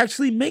to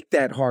actually make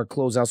that hard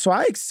closeout. So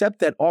I accept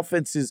that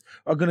offenses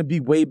are going to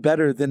be way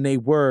better than they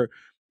were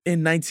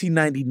in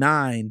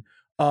 1999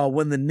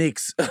 when the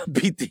Knicks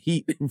beat the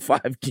Heat in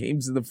 5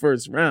 games in the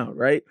first round,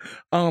 right?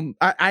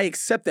 I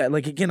accept that.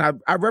 Like, again,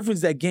 I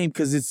reference that game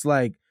because it's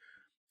like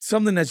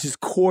something that's just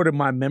core to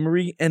my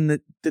memory. And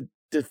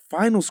the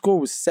final score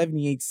was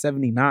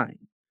 78-79.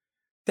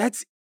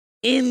 That's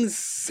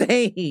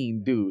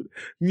insane, dude.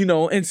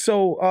 And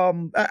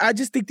so I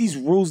just think these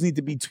rules need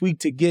to be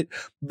tweaked to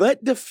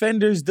let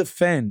defenders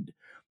defend.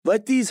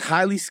 Let these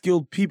highly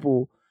skilled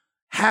people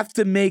have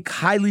to make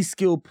highly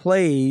skilled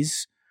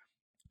plays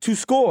to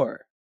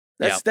score.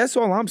 That's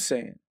all I'm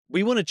saying.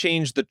 We want to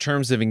change the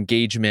terms of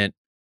engagement,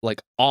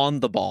 like on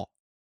the ball,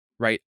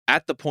 right?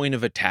 At the point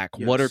of attack,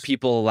 Yes. What are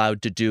people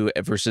allowed to do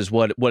versus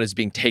what is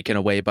being taken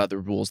away by the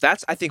rules?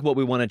 That's, I think, what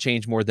we want to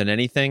change more than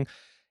anything.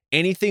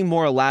 Anything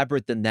more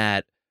elaborate than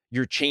that,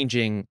 you're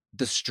changing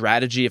the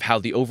strategy of how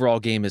the overall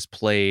game is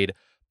played,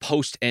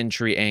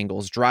 post-entry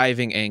angles,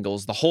 driving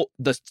angles,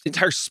 the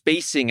entire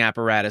spacing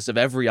apparatus of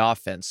every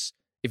offense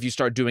if you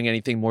start doing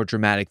anything more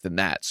dramatic than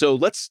that. So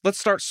let's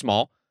start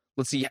small.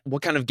 Let's see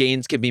what kind of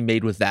gains can be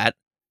made with that,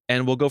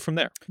 and we'll go from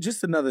there.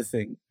 Just another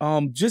thing.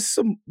 Just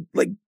some,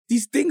 like,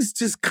 these things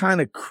just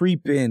kind of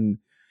creep in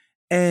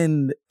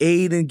and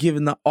aid in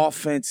giving the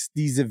offense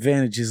these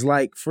advantages.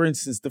 Like, for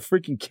instance, the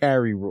freaking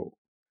carry rule.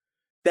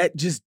 That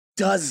just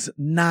does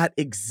not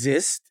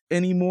exist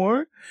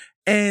anymore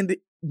and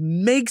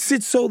makes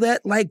it so that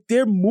like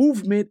their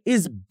movement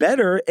is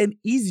better and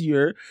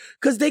easier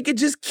because they could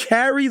just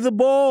carry the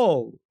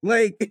ball.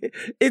 Like,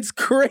 it's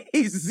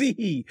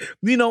crazy,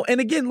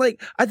 and again,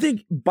 like, I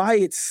think by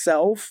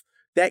itself,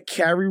 that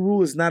carry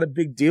rule is not a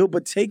big deal,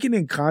 but taken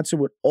in concert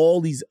with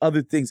all these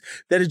other things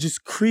that are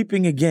just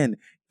creeping again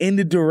in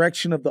the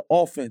direction of the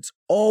offense,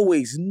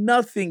 always,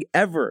 nothing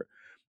ever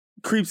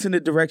creeps in the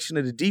direction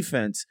of the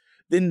defense,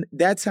 then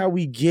that's how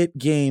we get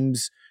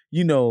games,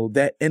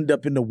 that end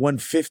up in the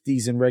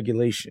 150s in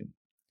regulation.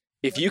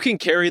 If you can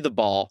carry the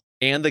ball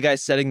and the guy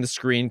setting the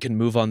screen can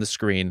move on the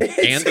screen It's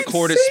and the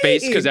court is insane.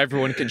 spaced because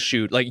everyone can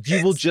shoot, like,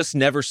 you will just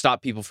never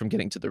stop people from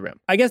getting to the rim.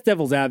 I guess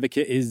devil's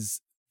advocate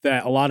is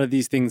that a lot of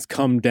these things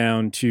come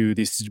down to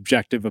the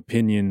subjective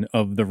opinion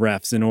of the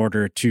refs in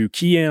order to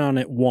key in on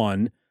it,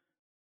 one,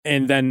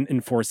 and then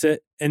enforce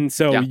it. And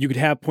so you could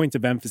have points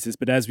of emphasis,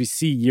 but as we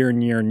see year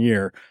and year and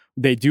year,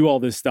 they do all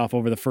this stuff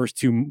over the first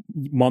 2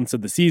 months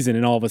of the season,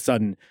 and all of a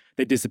sudden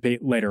they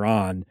dissipate later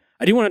on.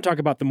 I do want to talk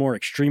about the more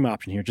extreme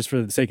option here, just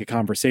for the sake of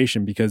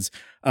conversation, because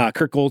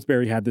Kirk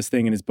Goldsberry had this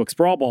thing in his book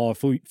Sprawl Ball a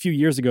few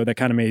years ago that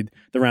kind of made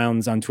the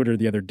rounds on Twitter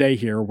the other day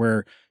here,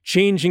 where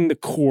changing the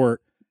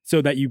court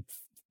so that you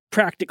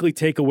practically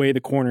take away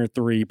the corner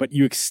three, but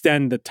you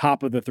extend the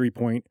top of the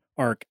three-point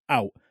arc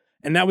out.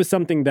 And that was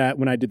something that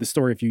when I did the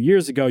story a few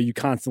years ago, you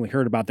constantly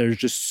heard about. There's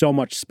just so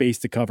much space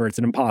to cover. It's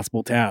an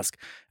impossible task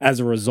as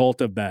a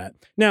result of that.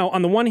 Now,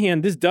 on the one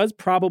hand, this does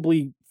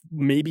probably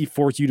maybe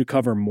force you to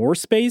cover more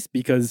space,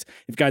 because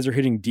if guys are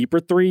hitting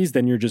deeper threes,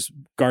 then you're just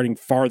guarding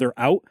farther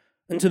out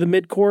into the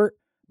midcourt.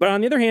 But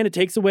on the other hand, it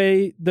takes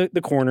away the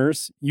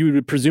corners. You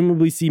would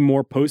presumably see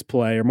more post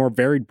play or more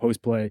varied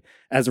post play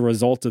as a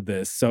result of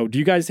this. So do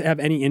you guys have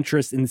any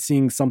interest in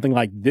seeing something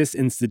like this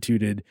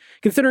instituted,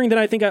 considering that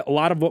I think a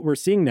lot of what we're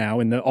seeing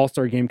now in the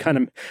All-Star game kind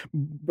of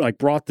like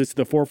brought this to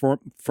the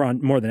forefront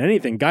more than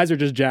anything? Guys are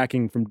just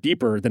jacking from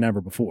deeper than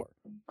ever before.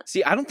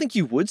 See, I don't think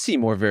you would see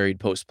more varied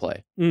post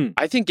play.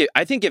 I think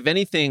if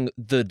anything,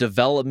 the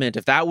development,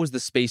 if that was the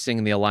spacing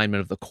and the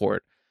alignment of the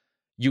court,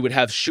 you would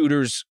have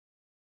shooters,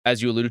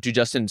 as you alluded to,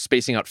 Justin,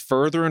 spacing out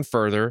further and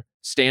further,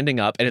 standing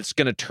up, and it's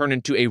going to turn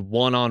into a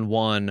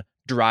one-on-one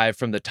drive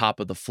from the top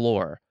of the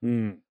floor.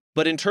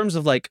 But in terms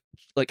of like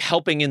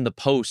helping in the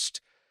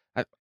post,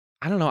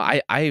 I don't know.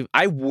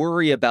 I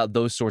worry about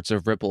those sorts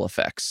of ripple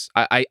effects.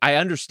 I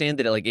understand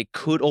that it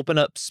could open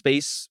up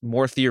space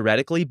more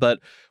theoretically, but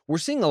we're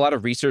seeing a lot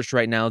of research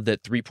right now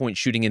that three-point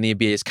shooting in the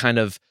NBA is kind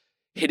of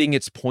hitting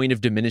its point of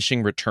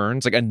diminishing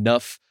returns, like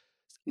enough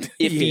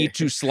iffy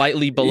to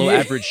slightly below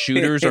average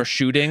shooters are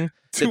shooting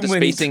that the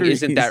spacing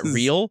isn't that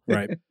real.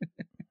 Right.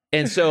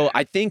 And so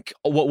I think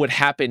what would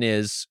happen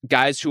is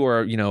guys who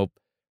are,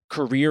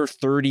 career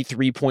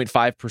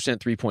 33.5%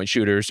 three-point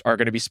shooters are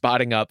going to be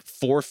spotting up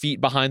 4 feet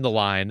behind the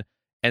line,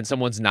 and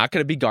someone's not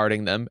going to be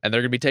guarding them, and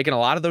they're going to be taking a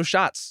lot of those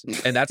shots.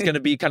 And that's going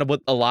to be kind of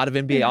what a lot of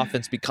NBA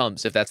offense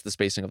becomes if that's the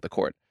spacing of the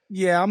court.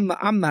 Yeah,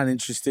 I'm not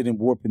interested in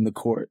warping the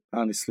court,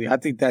 honestly. I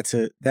think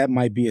that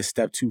might be a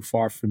step too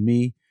far for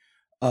me.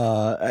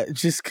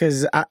 Just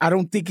because I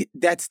don't think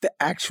that's the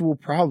actual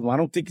problem. I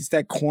don't think it's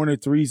that corner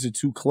threes are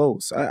too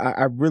close.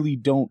 I really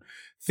don't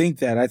think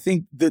that. I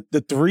think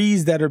the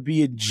threes that are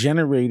being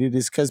generated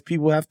is because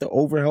people have to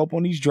overhelp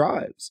on these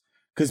drives.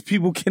 Because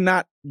people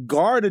cannot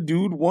guard a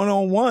dude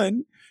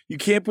one-on-one. You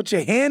can't put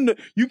your hand,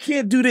 you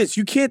can't do this.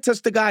 You can't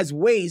touch the guy's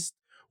waist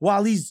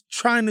while he's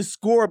trying to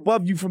score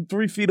above you from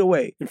 3 feet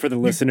away. And for the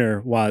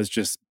listener, Waz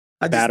just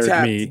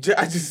battered me in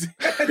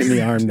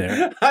the arm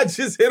there. I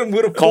just hit him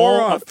with a Call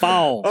forearm. a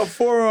foul. A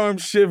forearm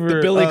shiver.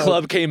 The Billy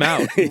Club came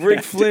out.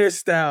 Ric Flair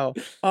style.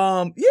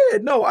 I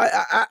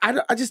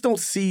just don't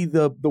see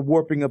the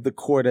warping of the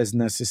court as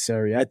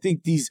necessary. I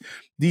think these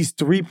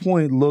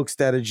 3-point looks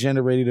that are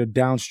generated are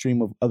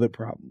downstream of other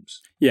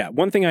problems. Yeah,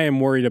 one thing I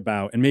am worried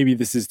about, and maybe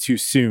this is too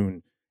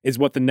soon, is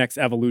what the next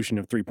evolution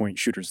of 3-point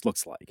shooters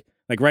looks like.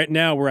 Like right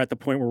now, we're at the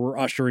point where we're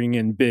ushering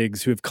in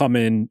bigs who have come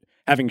in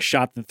having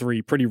shot the three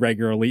pretty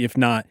regularly, if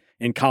not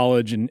in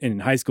college and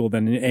in high school,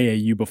 then in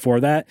AAU before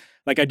that.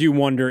 Like, I do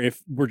wonder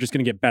if we're just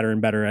going to get better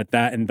and better at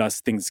that, and thus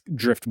things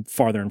drift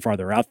farther and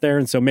farther out there.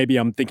 And so maybe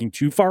I'm thinking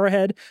too far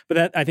ahead, but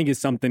that I think is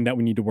something that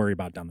we need to worry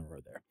about down the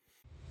road there.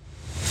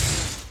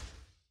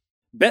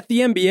 Bet the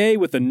NBA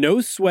with a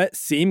no-sweat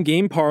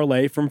same-game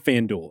parlay from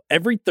FanDuel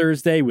every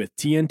Thursday with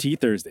TNT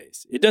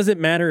Thursdays. It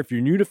doesn't matter if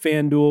you're new to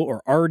FanDuel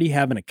or already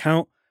have an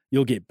account,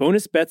 you'll get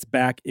bonus bets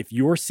back if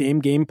your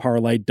same-game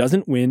parlay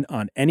doesn't win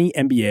on any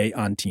NBA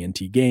on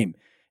TNT game.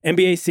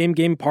 NBA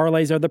same-game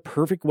parlays are the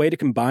perfect way to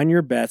combine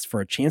your bets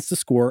for a chance to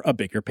score a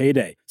bigger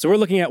payday. So we're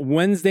looking at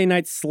Wednesday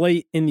night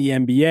slate in the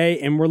NBA,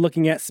 and we're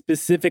looking at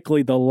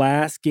specifically the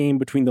last game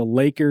between the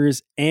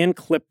Lakers and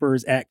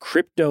Clippers at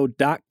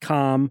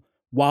Crypto.com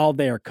while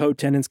they are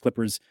co-tenants.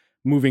 Clippers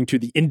moving to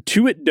the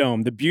Intuit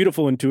Dome, the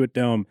beautiful Intuit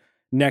Dome,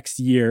 next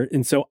year.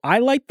 And so I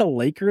like the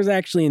Lakers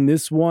actually in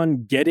this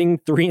one getting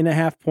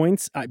 3.5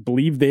 points. I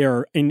believe they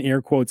are, in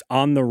air quotes,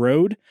 on the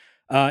road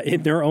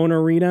in their own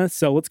arena.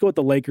 So let's go with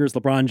the Lakers.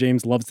 LeBron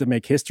James loves to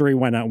make history.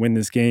 Why not win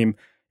this game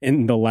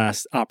in the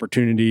last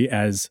opportunity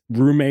as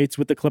roommates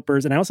with the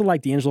Clippers? And I also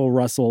like D'Angelo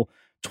Russell,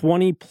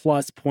 20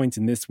 plus points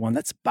in this one.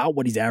 That's about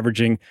what he's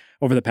averaging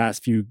over the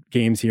past few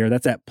games here.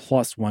 That's at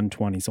plus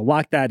 120. So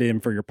lock that in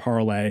for your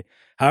parlay.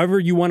 However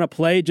you want to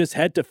play, just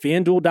head to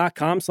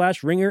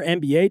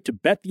FanDuel.com/RingerNBA to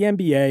bet the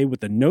NBA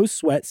with a no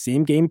sweat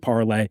same game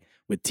parlay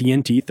with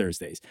TNT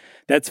Thursdays.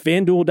 That's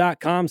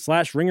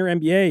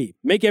FanDuel.com/RingerNBA.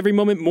 Make every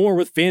moment more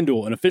with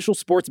FanDuel, an official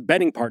sports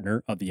betting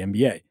partner of the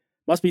NBA.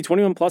 Must be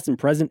 21 plus and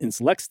present in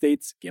select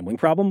states. Gambling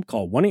problem?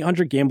 Call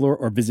 1-800-GAMBLER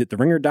or visit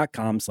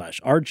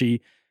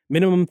theringer.com/RG.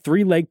 Minimum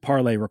 3-leg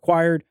parlay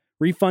required.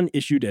 Refund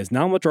issued as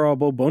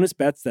non-withdrawable bonus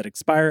bets that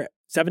expire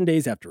 7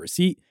 days after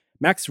receipt.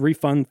 Max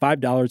refund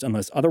 $5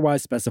 unless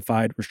otherwise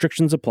specified.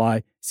 Restrictions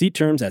apply. See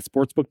terms at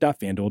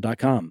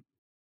sportsbook.fanduel.com.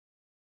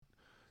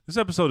 This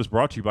episode is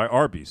brought to you by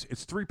Arby's.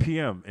 It's 3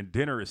 p.m. and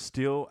dinner is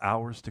still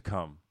hours to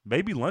come.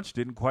 Maybe lunch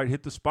didn't quite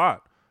hit the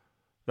spot.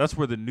 That's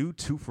where the new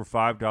 2 for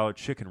 $5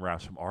 chicken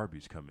wraps from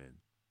Arby's come in.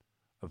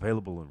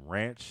 Available in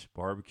ranch,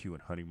 barbecue,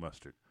 and honey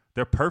mustard.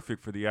 They're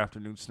perfect for the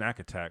afternoon snack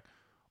attack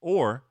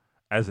or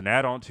as an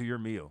add-on to your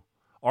meal.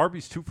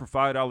 Arby's 2 for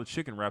 $5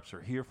 chicken wraps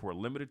are here for a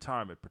limited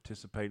time at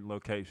participating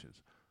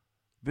locations.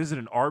 Visit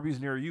an Arby's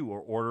near you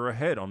or order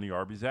ahead on the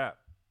Arby's app.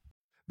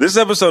 This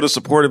episode is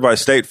supported by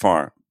State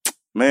Farm.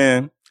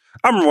 Man,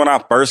 I remember when I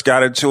first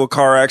got into a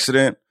car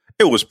accident,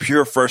 it was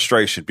pure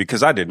frustration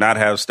because I did not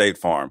have State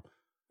Farm.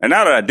 And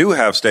now that I do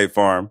have State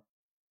Farm,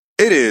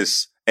 it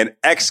is an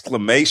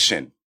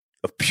exclamation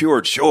of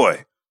pure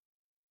joy.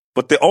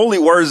 But the only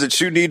words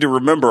that you need to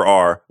remember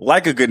are,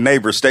 like a good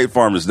neighbor, State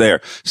Farm is there.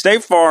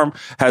 State Farm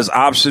has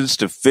options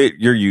to fit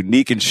your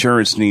unique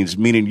insurance needs,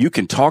 meaning you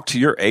can talk to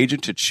your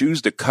agent to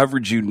choose the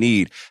coverage you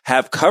need,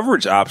 have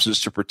coverage options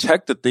to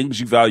protect the things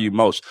you value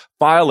most,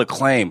 file a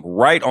claim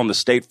right on the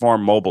State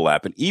Farm mobile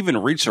app, and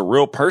even reach a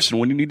real person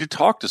when you need to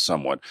talk to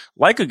someone.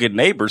 Like a good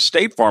neighbor,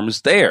 State Farm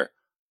is there.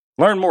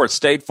 Learn more at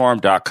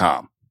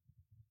statefarm.com.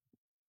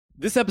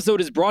 This episode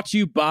is brought to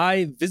you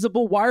by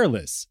Visible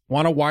Wireless.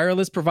 Want a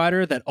wireless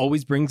provider that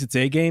always brings its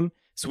A game?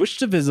 Switch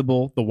to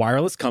Visible, the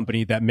wireless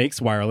company that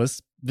makes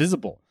wireless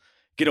visible.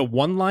 Get a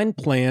one-line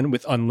plan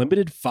with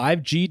unlimited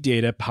 5G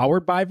data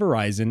powered by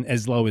Verizon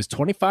as low as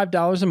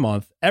 $25 a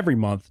month, every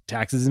month,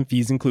 taxes and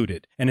fees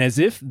included. And as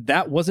if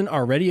that wasn't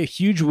already a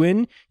huge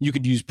win, you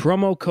could use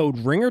promo code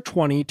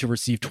RINGER20 to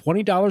receive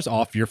 $20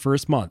 off your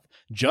first month,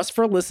 just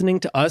for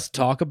listening to us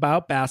talk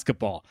about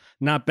basketball.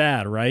 Not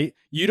bad, right?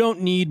 You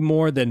don't need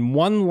more than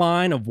one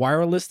line of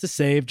wireless to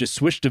save. Just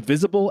switch to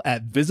Visible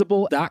at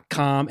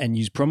visible.com and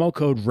use promo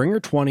code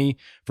RINGER20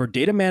 for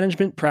data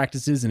management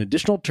practices and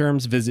additional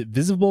terms. Visit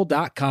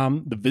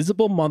visible.com. The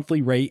Visible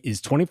monthly rate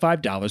is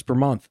 $25 per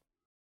month.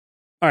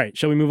 All right,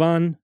 shall we move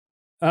on?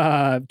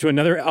 to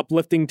another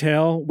uplifting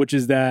tale, which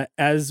is that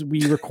as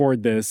we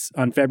record this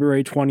on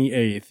February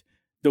 28th,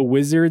 the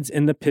Wizards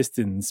and the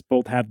Pistons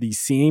both have the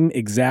same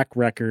exact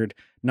record,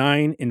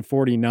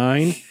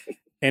 9-49.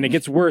 And it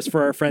gets worse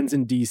for our friends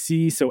in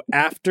DC. So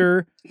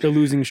after the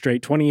losing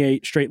streak,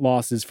 28 straight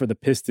losses for the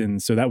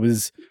Pistons. So that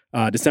was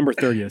December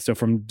 30th. So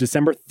from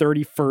December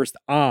 31st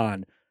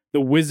on,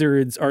 the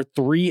Wizards are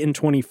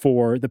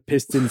 3-24. The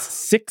Pistons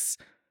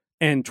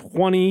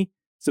 6-20.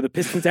 So the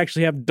Pistons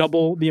actually have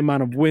double the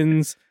amount of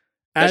wins.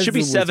 That should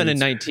be the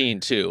Wizards.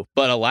 7-19 too.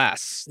 But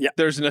alas,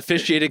 there's an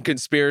officiating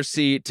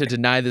conspiracy to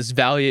deny this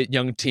valiant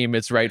young team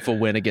its rightful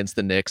win against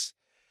the Knicks.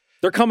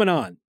 They're coming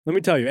on. Let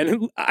me tell you.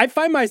 And I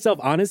find myself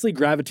honestly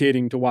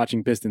gravitating to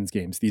watching Pistons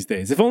games these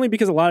days, if only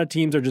because a lot of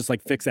teams are just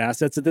like fixed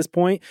assets at this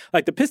point.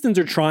 Like the Pistons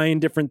are trying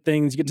different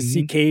things. You get to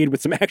see Cade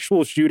with some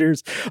actual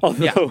shooters.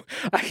 Although,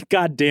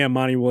 goddamn,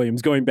 Monty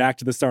Williams going back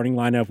to the starting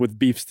lineup with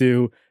Beef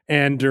Stew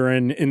and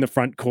Duran in the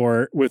front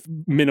court with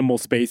minimal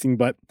spacing,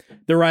 but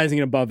they're rising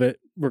above it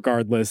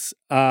regardless.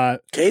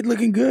 Cade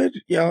looking good,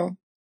 y'all.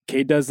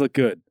 Cade does look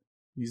good.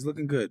 He's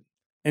looking good.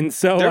 And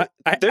so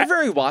they're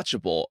very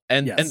watchable.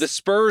 And the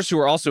Spurs, who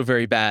are also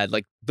very bad,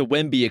 like the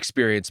Wemby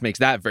experience makes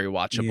that very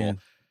watchable. Yeah.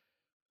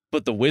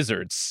 But the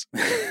Wizards,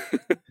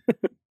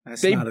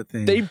 that's not a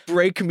thing. They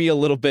break me a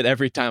little bit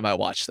every time I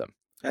watch them.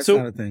 That's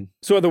not a thing.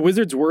 So are the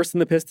Wizards worse than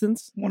the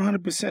Pistons?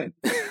 100%.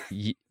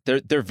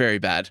 They're very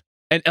bad.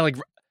 And like,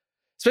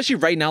 especially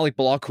right now, like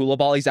Bilal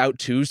Coulibaly's out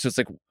too. So it's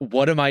like,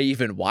 what am I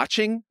even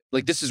watching?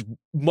 Like, this is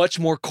much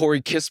more Corey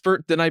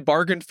Kispert than I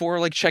bargained for,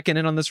 like checking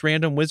in on this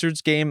random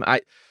Wizards game.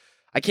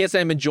 I can't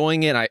say I'm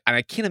enjoying it.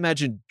 I can't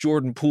imagine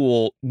Jordan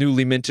Poole,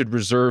 newly minted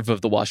reserve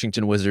of the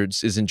Washington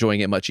Wizards, is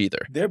enjoying it much either.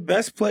 Their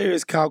best player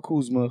is Kyle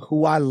Kuzma,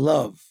 who I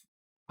love.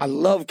 I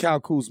love Kyle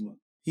Kuzma.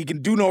 He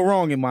can do no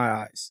wrong in my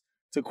eyes,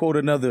 to quote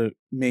another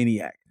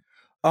maniac.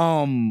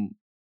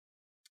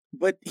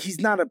 But he's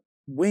not a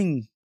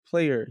wing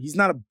player. He's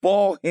not a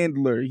ball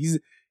handler. He's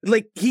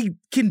like, he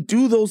can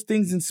do those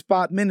things in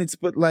spot minutes,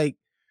 but like,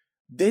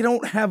 they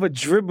don't have a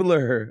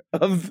dribbler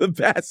of the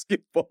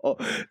basketball.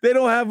 They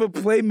don't have a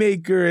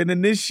playmaker, an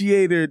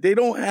initiator. They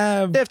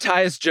have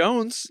Tyus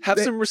Jones. Have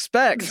some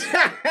respect.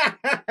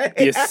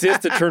 The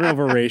assist to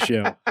turnover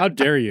ratio. How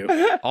dare you?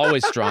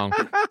 Always strong.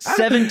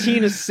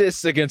 17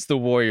 assists against the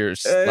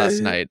Warriors last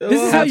night. This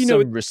is how you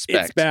know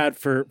respect. It's bad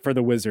for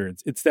the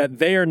Wizards. It's that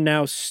they are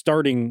now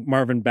starting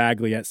Marvin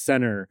Bagley at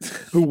center,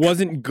 who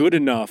wasn't good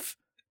enough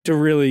to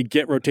really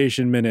get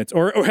rotation minutes,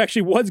 or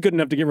actually was good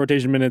enough to get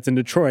rotation minutes in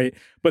Detroit,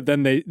 but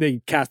then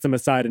they cast him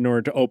aside in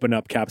order to open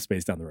up cap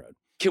space down the road.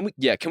 Can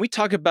we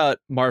talk about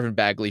Marvin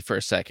Bagley for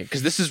a second?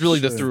 Because this is really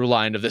the through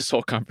line of this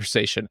whole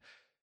conversation.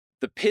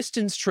 The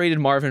Pistons traded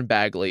Marvin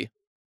Bagley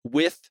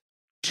with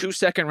 2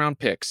 second-round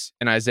picks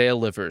and Isaiah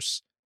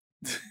Livers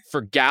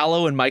for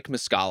Gallo and Mike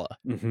Muscala.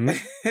 Mm-hmm.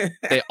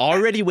 They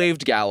already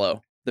waived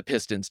Gallo. The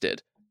Pistons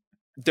did.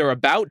 They're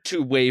about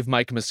to waive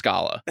Mike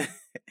Muscala.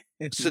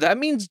 So that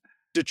means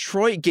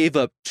Detroit gave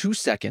up 2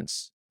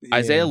 seconds,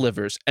 Isaiah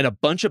Livers, and a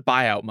bunch of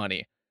buyout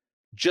money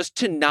just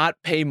to not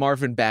pay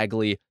Marvin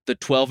Bagley the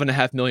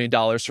 $12.5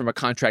 million from a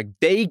contract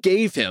they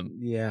gave him.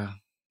 Yeah.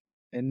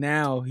 And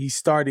now he's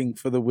starting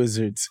for the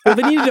Wizards. Well,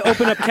 they needed to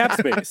open up cap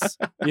space,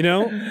 you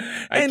know?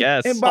 I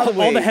guess. And by the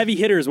way, all the heavy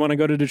hitters want to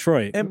go to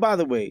Detroit. And by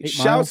the way,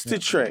 shouts to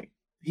Trey.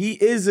 He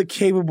is a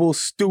capable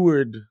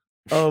steward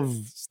of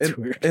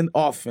an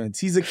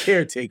offense. He's a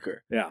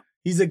caretaker. Yeah.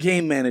 He's a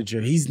game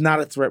manager. He's not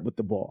a threat with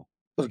the ball.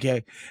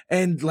 Okay.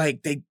 And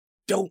like, they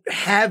don't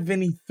have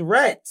any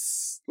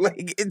threats.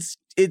 Like, it's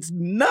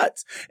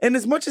nuts. And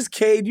as much as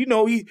Cade, you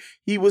know,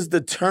 he was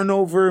the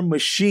turnover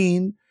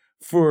machine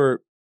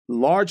for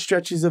large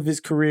stretches of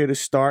his career to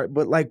start.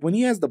 But like, when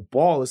he has the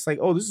ball, it's like,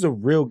 oh, this is a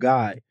real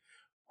guy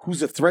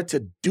who's a threat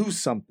to do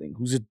something,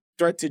 who's a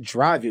threat to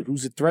drive it,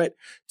 who's a threat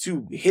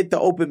to hit the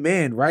open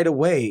man right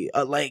away.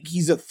 Like,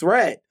 he's a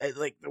threat.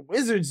 Like, the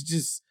Wizards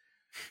just...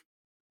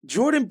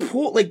 Jordan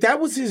Poole, like, that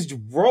was his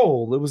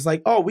role. It was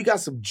like, oh, we got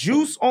some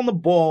juice on the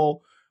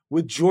ball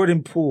with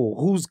Jordan Poole,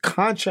 whose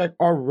contract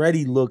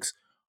already looks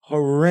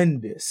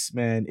horrendous,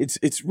 man.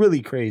 It's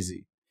really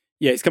crazy.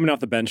 Yeah, he's coming off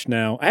the bench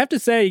now. I have to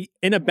say,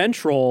 in a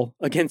bench role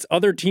against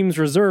other teams'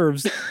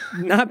 reserves,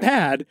 not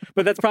bad,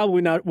 but that's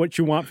probably not what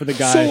you want for the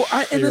guy. So,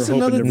 and that's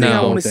another thing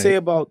I want to say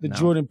about the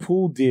Jordan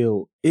Poole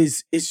deal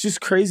is it's just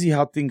crazy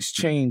how things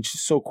change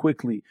so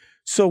quickly.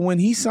 So when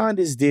he signed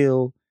his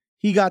deal,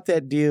 he got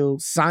that deal.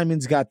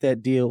 Simons got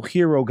that deal.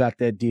 Hero got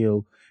that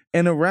deal.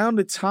 And around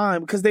the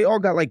time, because they all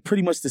got like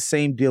pretty much the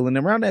same deal, and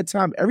around that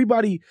time,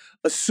 everybody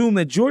assumed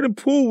that Jordan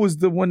Poole was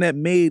the one that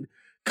made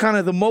kind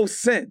of the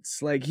most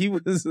sense. Like, he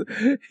was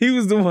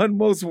the one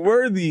most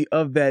worthy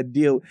of that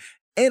deal.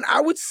 And I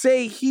would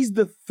say he's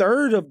the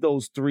third of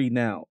those three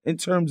now in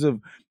terms of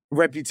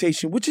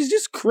reputation, which is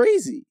just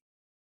crazy.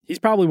 He's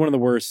probably one of the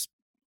worst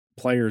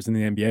players in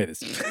the NBA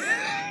this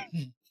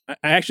year.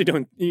 I actually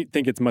don't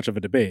think it's much of a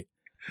debate.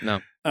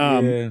 No.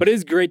 But it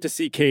is great to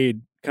see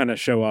Cade kind of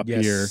show up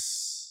here.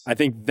 I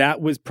think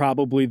that was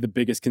probably the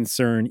biggest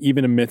concern,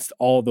 even amidst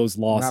all those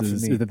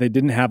losses, is that they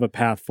didn't have a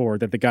path forward,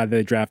 that the guy that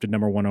they drafted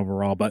number 1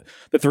 overall. But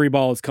the 3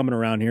 ball is coming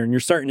around here, and you're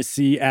starting to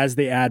see as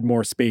they add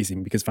more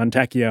spacing, because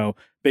Fontecchio,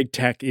 Big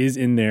Tech, is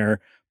in there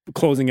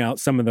closing out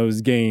some of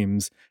those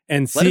games.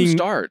 And let him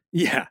start.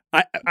 Yeah.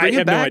 Bring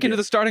him back no into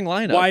the starting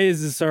lineup. Why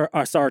is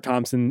Sarr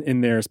Thompson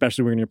in there,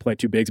 especially when you're going to play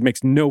 2 bigs? It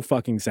makes no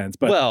fucking sense.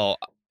 But well,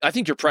 I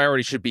think your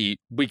priority should be,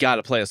 we got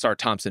to play Sarr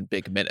Thompson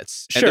big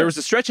minutes. Sure. And there was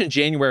a stretch in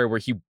January where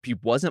he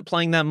wasn't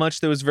playing that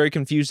much that was very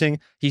confusing.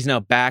 He's now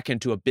back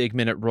into a big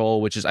minute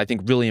role, which is, I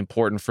think, really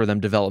important for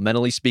them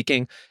developmentally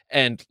speaking.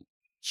 And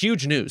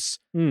huge news,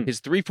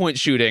 his 3-point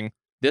shooting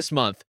this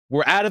month,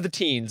 we're out of the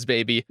teens,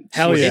 baby.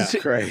 Hell yeah.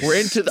 We're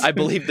into, I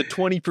believe, the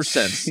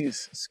 20%.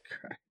 Jesus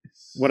Christ.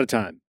 What a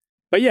time.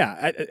 But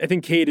yeah, I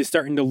think Cade is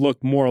starting to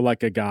look more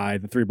like a guy.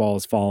 The 3 ball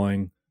is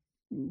falling.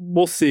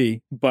 We'll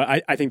see,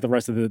 but I think the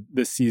rest of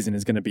this season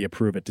is going to be a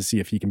prove it to see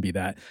if he can be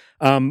that.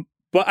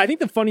 But I think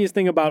the funniest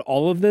thing about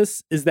all of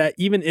this is that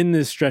even in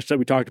this stretch that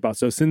we talked about,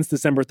 so since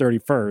December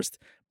 31st,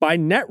 by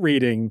net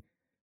rating,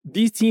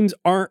 these teams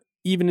aren't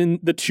even in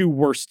the 2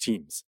 worst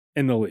teams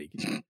in the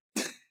league.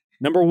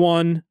 Number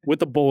 1 with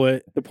the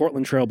bullet, the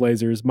Portland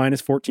Trailblazers,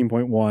 minus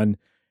 14.1.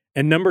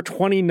 And number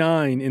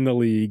 29 in the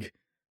league,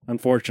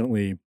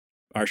 unfortunately,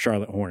 are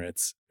Charlotte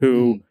Hornets,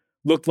 who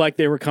looked like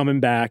they were coming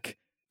back.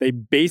 They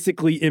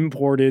basically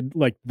imported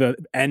like the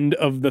end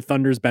of the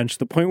Thunder's bench,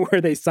 the point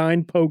where they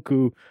signed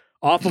Poku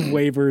off of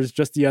waivers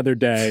just the other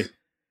day.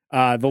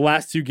 The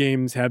last 2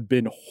 games have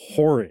been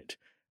horrid,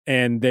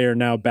 and they are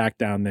now back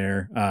down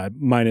there,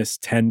 minus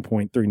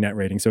 10.3 net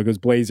rating. So it goes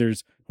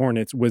Blazers,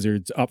 Hornets,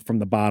 Wizards up from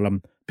the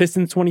bottom,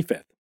 Pistons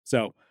 25th.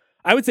 So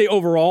I would say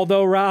overall,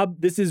 though,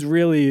 Rob, this is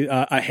really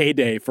a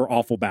heyday for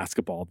awful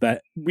basketball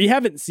that we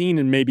haven't seen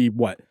in maybe,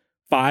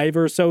 5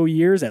 or so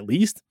years at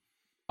least?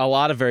 A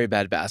lot of very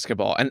bad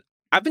basketball. And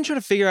I've been trying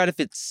to figure out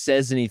if it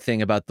says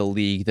anything about the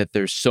league that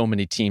there's so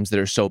many teams that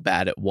are so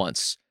bad at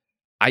once.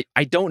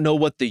 I don't know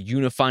what the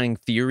unifying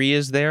theory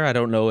is there. I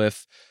don't know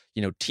if,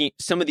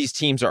 some of these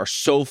teams are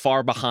so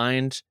far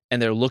behind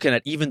and they're looking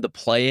at even the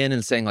play-in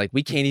and saying, like,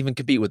 we can't even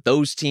compete with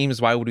those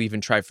teams. Why would we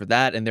even try for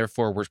that? And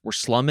therefore we're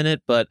slumming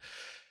it. But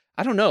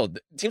I don't know.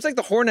 It seems like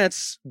the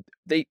Hornets,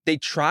 they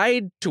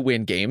tried to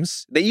win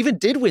games. They even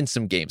did win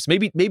some games,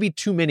 maybe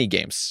too many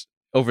games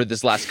over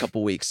this last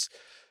couple weeks.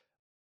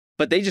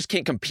 But they just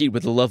can't compete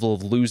with the level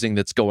of losing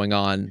that's going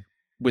on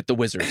with the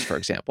Wizards, for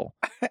example.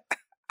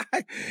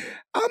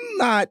 I'm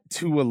not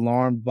too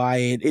alarmed by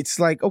it. It's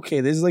like, okay,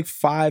 there's like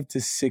 5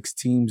 to 6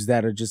 teams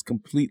that are just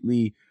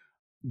completely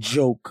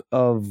joke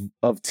of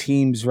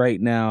teams right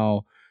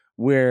now,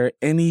 where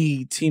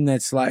any team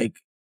that's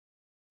like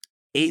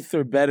 8th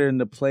or better in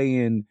the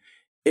play-in,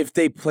 if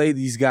they play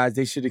these guys,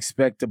 they should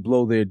expect to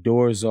blow their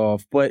doors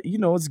off. But,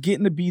 it's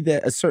getting to be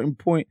that a certain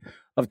point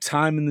of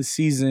time in the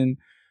season,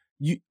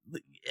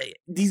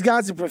 these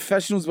guys are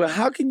professionals, but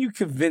how can you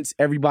convince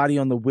everybody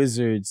on the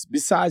Wizards,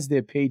 besides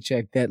their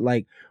paycheck, that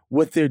like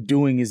what they're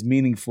doing is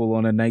meaningful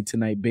on a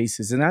night-to-night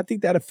basis? And I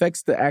think that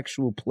affects the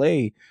actual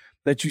play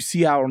that you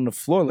see out on the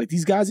floor. Like,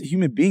 these guys are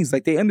human beings.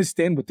 Like, they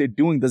understand what they're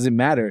doing doesn't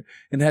matter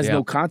and has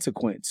no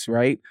consequence,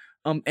 right?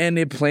 And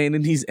they're playing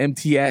in these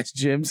empty ass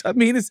gyms. I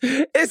mean,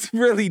 it's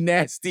really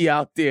nasty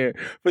out there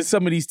for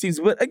some of these teams.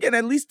 But again,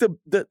 at least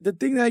the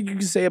thing that you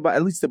can say about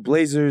at least the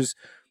Blazers,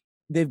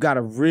 they've got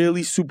a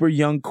really super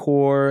young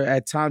core.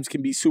 At times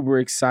can be super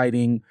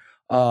exciting.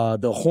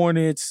 The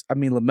Hornets, I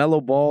mean,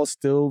 LaMelo Ball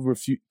still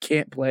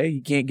can't play. He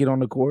can't get on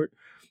the court.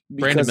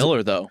 Brandon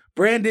Miller, though.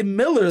 Brandon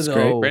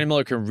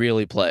Miller can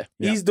really play.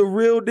 He's the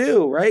real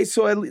deal, right?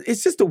 So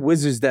it's just the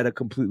Wizards that are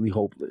completely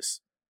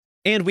hopeless.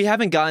 And we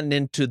haven't gotten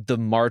into the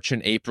March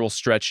and April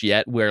stretch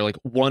yet where like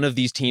one of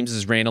these teams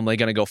is randomly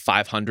going to go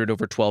 500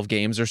 over 12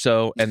 games or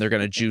so, and they're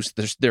going to juice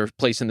their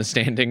place in the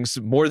standings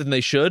more than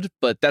they should,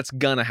 but that's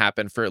going to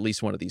happen for at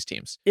least one of these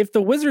teams. If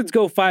the Wizards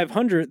go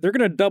 500, they're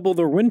going to double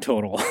their win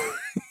total.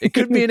 It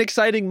could be an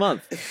exciting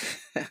month.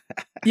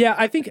 Yeah,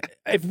 I think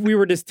if we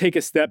were to take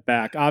a step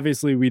back,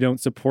 obviously we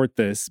don't support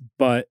this,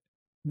 but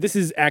this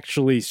is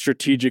actually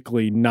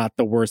strategically not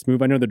the worst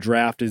move. I know the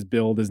draft is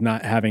billed as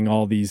not having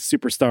all these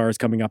superstars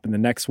coming up in the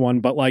next one,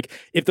 but like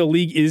if the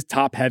league is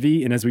top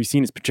heavy, and as we've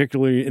seen, it's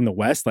particularly in the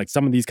West, like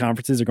some of these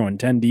conferences are going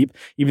 10 deep.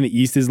 Even the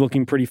East is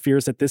looking pretty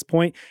fierce at this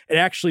point. It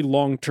actually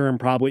long-term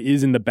probably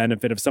is in the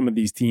benefit of some of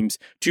these teams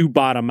to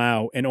bottom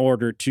out in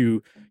order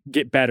to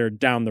get better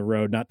down the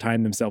road, not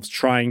time themselves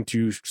trying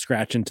to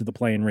scratch into the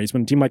play-in race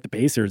when a team like the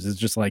Pacers is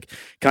just like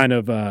kind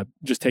of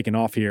just taking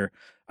off here.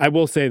 I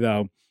will say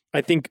though, I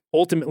think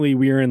ultimately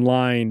we are in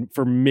line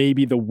for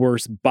maybe the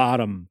worst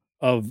bottom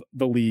of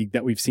the league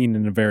that we've seen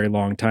in a very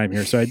long time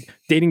here. So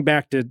dating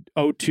back to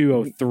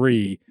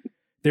 02-03,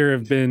 there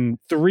have been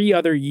 3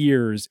 other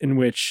years in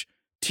which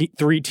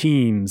 3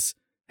 teams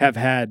have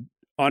had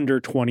under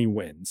 20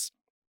 wins.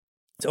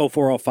 It's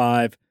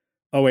 04-05,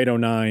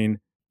 08-09,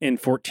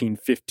 and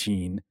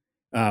 14-15,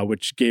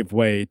 which gave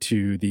way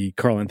to the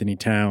Karl Anthony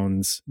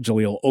Towns,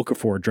 Jahlil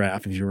Okafor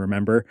draft, if you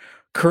remember.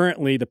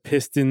 Currently, the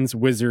Pistons,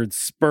 Wizards,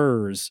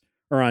 Spurs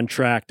are on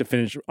track to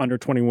finish under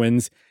 20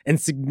 wins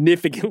and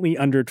significantly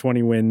under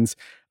 20 wins.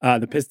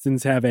 The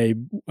Pistons have a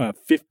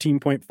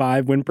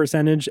 15.5 win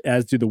percentage,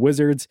 as do the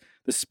Wizards.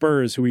 The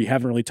Spurs, who we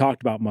haven't really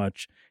talked about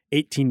much,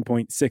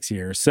 18.6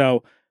 here.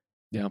 So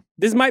yeah,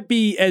 this might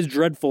be as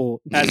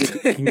dreadful as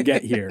it can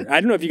get here. I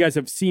don't know if you guys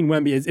have seen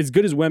Wemby. As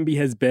good as Wemby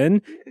has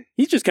been,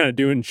 he's just kind of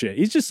doing shit.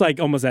 He's just like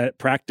almost at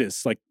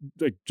practice, like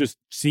just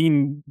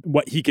seeing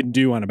what he can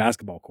do on a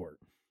basketball court.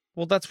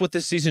 Well, that's what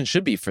this season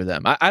should be for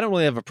them. I don't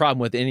really have a problem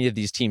with any of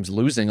these teams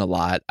losing a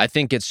lot. I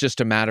think it's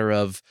just a matter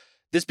of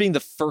this being the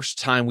first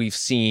time we've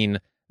seen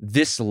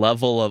this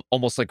level of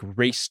almost like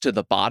race to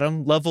the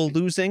bottom level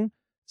losing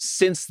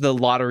since the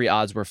lottery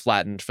odds were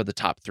flattened for the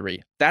top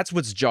three. That's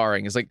what's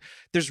jarring, is like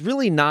there's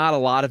really not a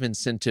lot of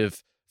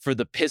incentive for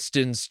the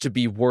Pistons to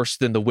be worse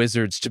than the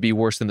Wizards, to be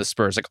worse than the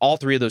Spurs. Like all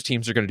three of those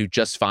teams are going to do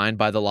just fine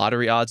by the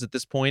lottery odds at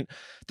this point.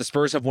 The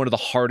Spurs have one of the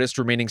hardest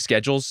remaining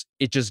schedules.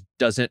 It just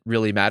doesn't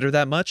really matter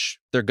that much.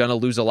 They're going to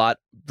lose a lot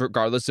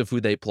regardless of who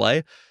they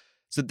play.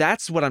 So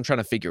that's what I'm trying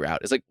to figure out.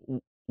 Is like,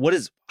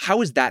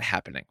 how is that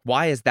happening?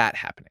 Why is that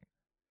happening?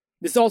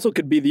 This also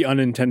could be the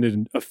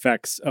unintended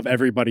effects of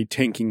everybody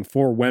tanking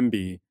for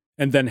Wemby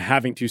and then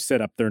having to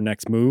set up their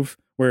next move.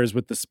 Whereas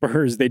with the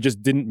Spurs, they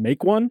just didn't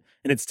make one,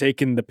 and it's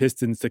taken the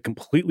Pistons to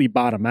completely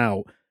bottom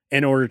out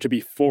in order to be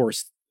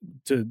forced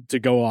to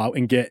go out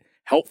and get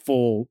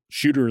helpful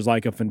shooters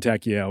like a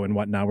Fontecchio and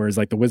whatnot. Whereas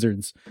like the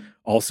Wizards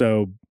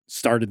also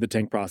started the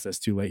tank process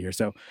too late here.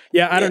 So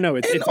yeah, I don't know.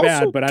 It's also,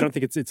 bad, but I don't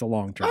think it's a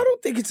long term. I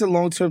don't think it's a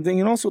long-term thing.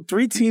 And also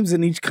 3 teams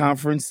in each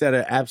conference that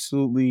are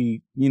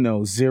absolutely,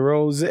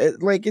 zeros.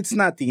 Like, it's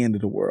not the end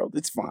of the world.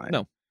 It's fine.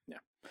 No.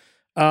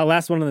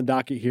 Last one on the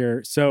docket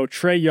here. So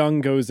Trae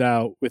Young goes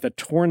out with a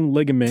torn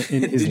ligament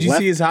in his Did you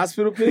see his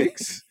hospital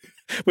pics?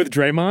 With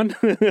Draymond?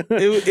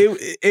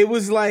 it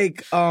was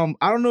like, I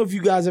don't know if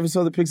you guys ever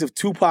saw the pics of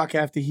Tupac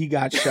after he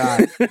got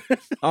shot.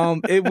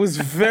 It was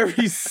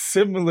very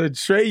similar.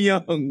 Trae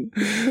Young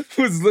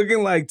was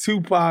looking like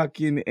Tupac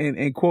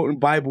and quoting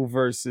Bible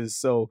verses.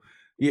 So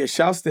yeah,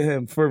 shouts to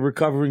him for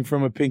recovering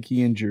from a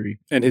pinky injury.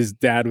 And his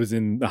dad was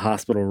in the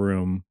hospital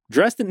room,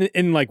 dressed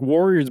in like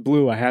Warriors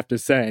blue, I have to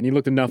say. And he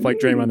looked enough like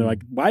Draymond. They're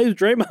like, why is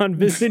Draymond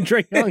visiting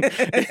Trae Young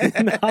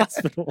in the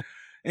hospital?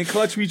 And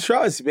Clutch we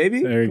trust,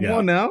 baby. There you go. Come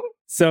on now.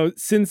 So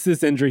since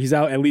this injury, he's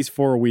out at least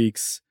 4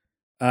 weeks.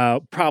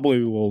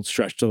 Probably will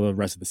stretch to the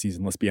rest of the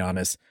season, let's be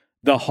honest.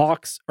 The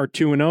Hawks are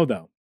 2-0,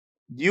 though.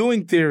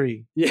 Ewing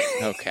theory. Yeah.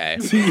 Okay.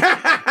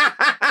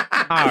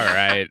 All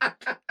right.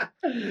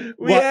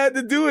 We had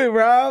to do it,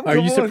 Rob. Are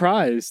Come you on.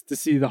 surprised to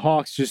see the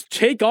Hawks just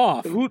take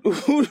off Who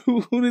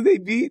did they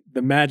beat?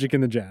 the Magic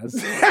and the Jazz?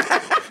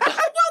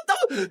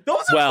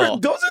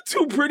 Those are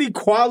 2 pretty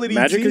quality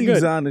Magic are teams,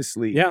 good.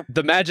 honestly. Yeah.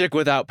 The Magic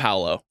without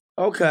Paolo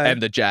Okay.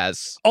 and the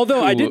Jazz.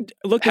 Although I who did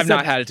look have this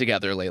not up. had it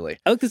together lately.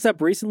 I looked this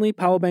up recently.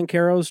 Paolo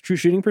Banchero's true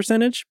shooting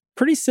percentage,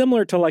 pretty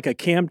similar to like a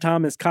Cam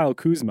Thomas, Kyle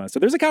Kuzma. So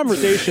there's a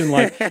conversation,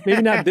 like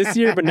maybe not this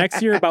year, but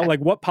next year, about like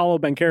what Paolo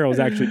Banchero is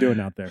actually doing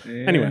out there.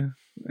 Yeah. Anyway,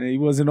 He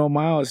wasn't on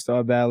my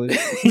All-Star ballot.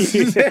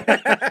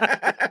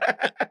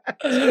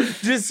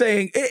 Just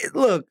saying.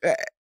 Look,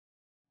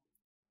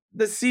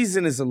 the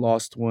season is a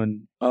lost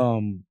one.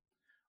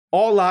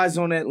 All eyes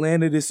on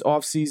Atlanta this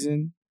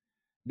offseason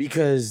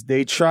because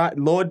they tried.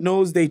 Lord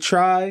knows they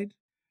tried.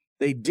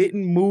 They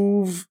didn't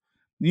move,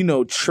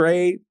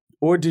 Trae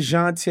or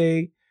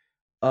DeJounte.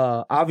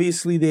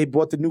 Obviously, they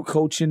brought the new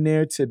coach in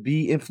there to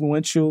be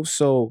influential.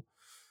 So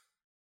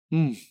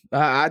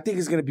I think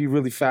it's going to be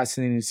really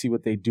fascinating to see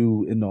what they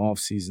do in the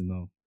offseason,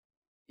 though.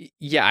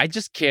 Yeah, I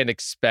just can't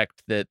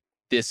expect that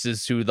this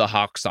is who the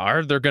Hawks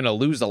are. They're going to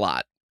lose a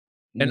lot.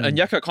 And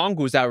Onyeka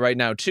Okongwu's out right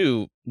now,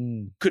 too.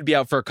 Could be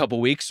out for a couple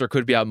weeks or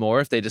could be out more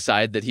if they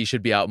decide that he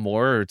should be out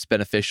more or it's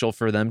beneficial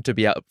for them to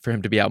be out, for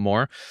him to be out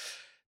more.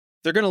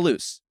 They're going to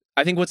lose.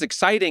 I think what's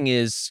exciting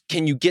is,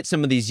 can you get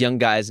some of these young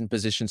guys in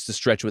positions to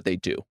stretch what they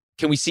do?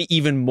 Can we see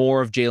even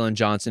more of Jalen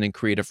Johnson in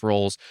creative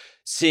roles,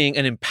 seeing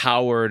an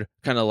empowered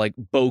kind of like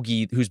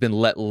bogey who's been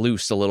let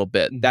loose a little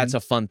bit? That's a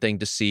fun thing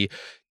to see.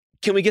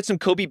 Can we get some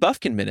Kobe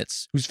Buffkin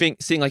minutes, who's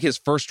seeing like his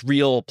first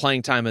real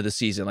playing time of the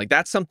season? Like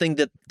that's something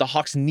that the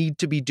Hawks need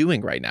to be doing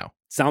right now.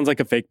 sounds like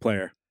a fake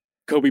player.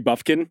 Kobe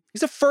Buffkin.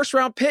 He's a first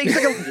round pick. He's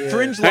like a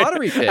fringe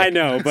lottery pick. I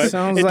know, but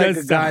sounds it like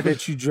does a guy sound-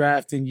 that you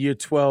draft in year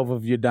 12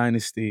 of your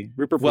dynasty.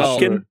 Rupert Well,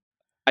 Buffkin.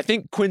 I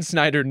think Quinn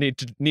Snyder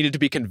needed to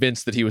be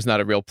convinced that he was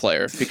not a real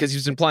player because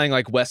he's been playing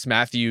like Wes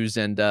Matthews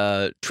and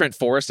Trent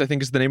Forrest, I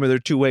think is the name of their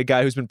two-way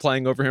guy who's been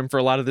playing over him for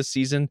a lot of this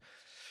season.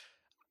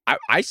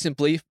 I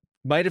simply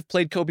might have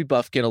played Kobe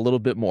Buffkin a little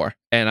bit more,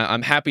 and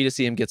I'm happy to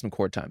see him get some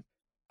court time.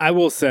 I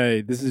will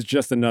say this is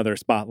just another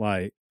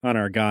spotlight on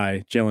our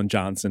guy, Jalen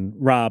Johnson.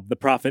 Rob, the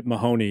Prophet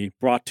Mahoney,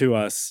 brought to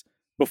us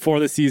before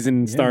the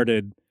season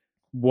started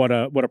what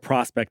a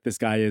prospect this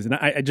guy is. And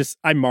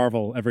I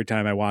marvel every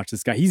time I watch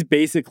this guy. He's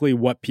basically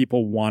what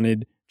people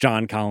wanted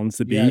John Collins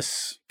to be.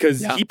 Yes.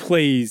 Because Yeah. he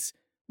plays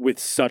with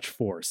such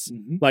force.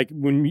 Mhm. Like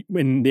when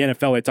in the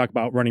NFL, they talk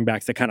about running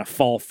backs that kind of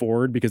fall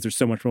forward because there's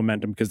so much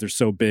momentum because they're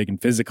so big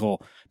and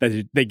physical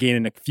that they gain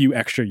in a few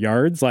extra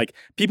yards. Like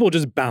people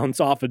just bounce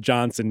off of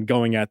Johnson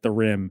going at the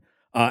rim.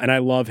 And I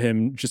love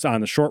him just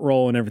on the short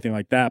roll and everything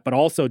like that, but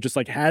also just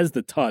like has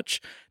the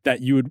touch that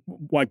you would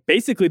like.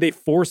 Basically, they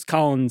forced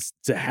Collins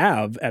to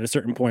have at a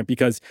certain point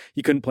because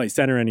he couldn't play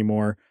center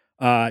anymore.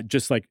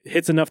 Just like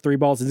hits enough three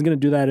balls, isn't going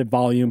to do that at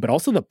volume, but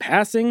also the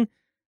passing,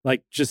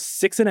 like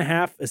just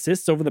 6.5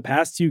 assists over the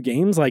past 2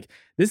 games. Like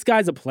this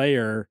guy's a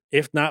player,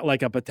 if not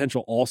like a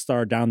potential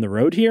all-star down the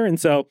road here. And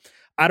so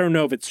I don't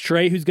know if it's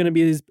Trey who's going to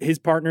be his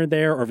partner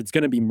there or if it's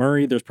going to be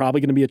Murray. There's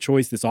probably going to be a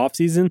choice this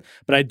offseason,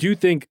 but I do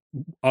think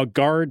a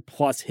guard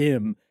plus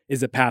him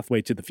is a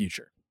pathway to the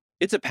future.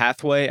 It's a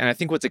pathway, and I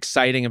think what's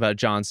exciting about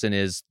Johnson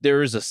is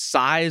there is a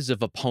size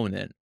of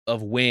opponent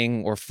of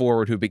wing or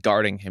forward who'd be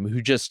guarding him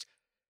who just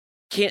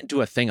can't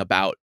do a thing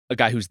about a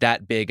guy who's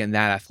that big and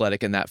that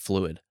athletic and that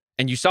fluid.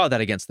 And you saw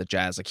that against the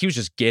Jazz. Like he was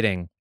just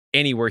getting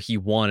anywhere he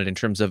wanted in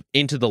terms of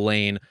into the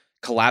lane,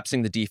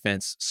 collapsing the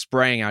defense,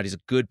 spraying out. He's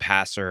a good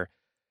passer.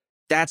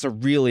 That's a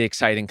really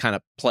exciting kind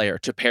of player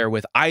to pair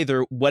with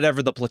either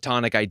whatever the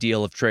platonic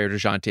ideal of Trey or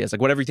DeJounte is,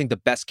 like whatever you think the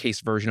best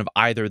case version of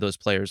either of those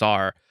players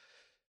are.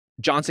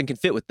 Johnson can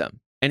fit with them.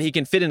 And he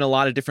can fit in a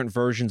lot of different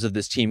versions of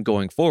this team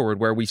going forward,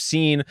 where we've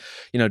seen,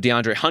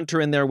 DeAndre Hunter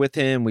in there with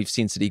him. We've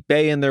seen Sadiq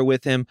Bey in there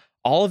with him.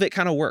 All of it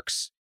kind of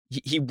works.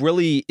 He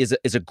really is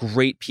a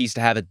great piece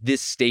to have at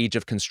this stage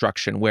of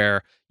construction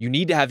where you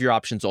need to have your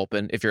options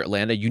open. If you're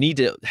Atlanta, you need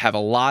to have a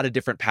lot of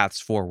different paths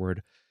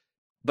forward,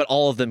 but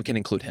all of them can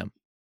include him.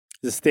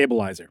 The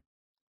stabilizer.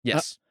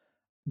 Yes.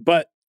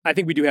 But I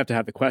think we do have to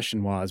have the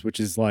question, Waz, which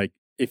is like,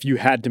 if you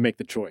had to make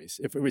the choice,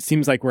 if it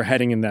seems like we're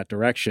heading in that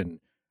direction,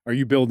 are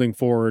you building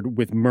forward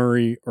with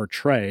Murray or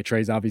Trey?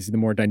 Trey's obviously the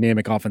more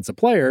dynamic offensive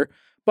player,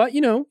 but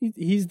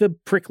he's the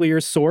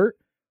pricklier sort.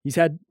 He's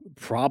had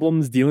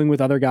problems dealing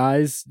with other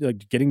guys,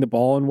 like getting the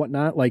ball and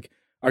whatnot. Like,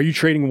 are you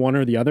trading one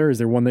or the other? Is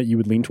there one that you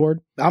would lean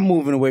toward? I'm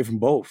moving away from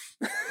both.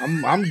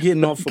 I'm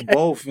getting off of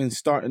both and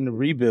starting to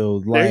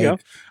rebuild. There you go.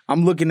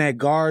 I'm looking at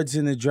guards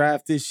in the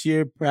draft this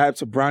year,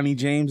 perhaps a Bronny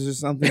James or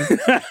something.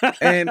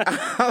 And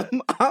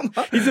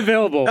he's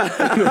available.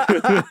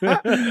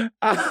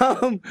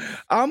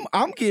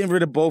 I'm getting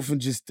rid of both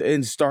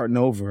and starting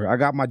over. I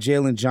got my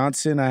Jalen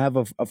Johnson. I have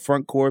a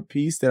front court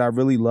piece that I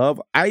really love.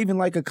 I even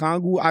like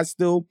Okongwu. I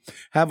still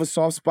have a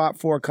soft spot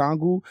for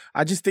Okongwu.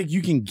 I just think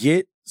you can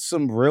get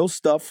some real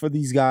stuff for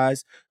these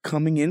guys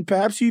coming in.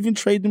 Perhaps you even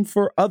trade them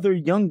for other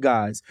young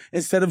guys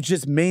instead of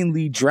just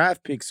mainly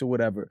draft picks or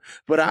whatever.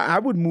 But I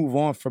would move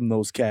on from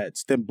those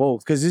cats, them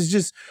both, because it's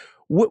just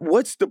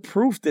what's the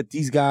proof that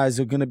these guys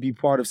are going to be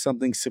part of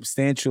something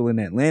substantial in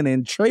Atlanta?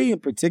 And Trey in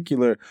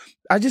particular,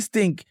 I just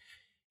think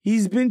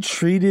he's been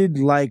treated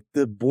like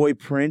the boy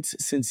prince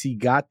since he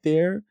got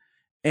there,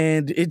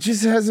 and it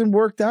just hasn't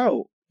worked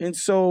out. And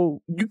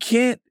so you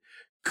can't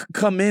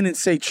come in and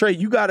say, Trey,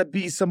 you got to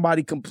be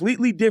somebody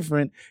completely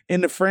different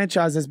in the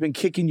franchise that's been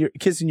kissing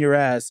your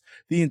ass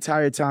the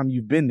entire time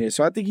you've been there.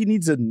 So I think he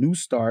needs a new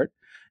start,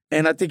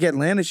 and I think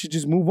Atlanta should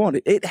just move on.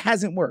 It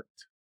hasn't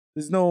worked.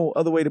 There's no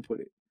other way to put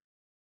it.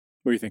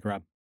 What do you think,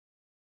 Rob?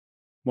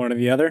 One or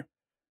the other?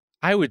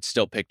 I would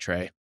still pick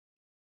Trey.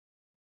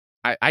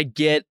 I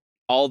get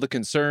all the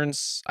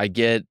concerns. I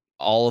get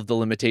all of the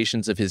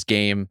limitations of his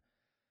game.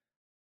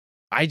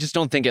 I just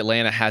don't think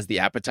Atlanta has the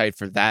appetite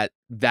for that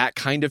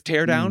kind of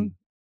teardown,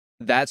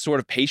 that sort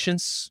of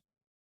patience.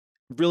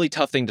 Really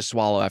tough thing to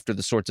swallow after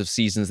the sorts of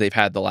seasons they've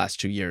had the last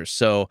 2 years.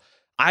 So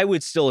I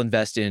would still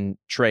invest in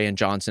Trey and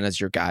Johnson as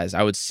your guys.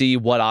 I would see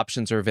what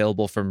options are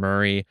available for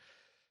Murray.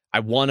 I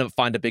want to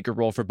find a bigger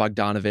role for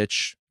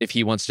Bogdanovich if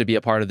he wants to be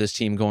a part of this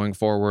team going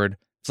forward.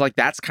 So like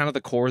that's kind of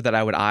the core that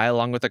I would eye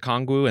along with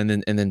Okongwu,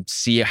 and then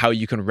see how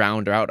you can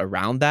round out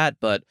around that.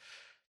 But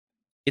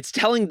it's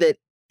telling that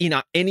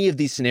any of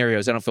these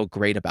scenarios, I don't feel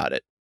great about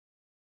it.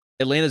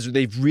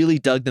 They've really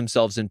dug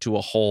themselves into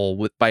a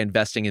hole by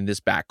investing in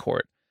this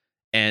backcourt.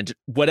 And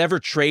whatever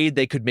trade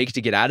they could make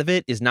to get out of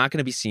it is not going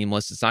to be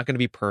seamless. It's not going to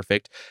be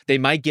perfect. They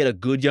might get a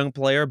good young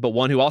player, but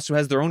one who also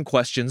has their own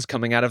questions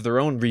coming out of their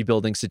own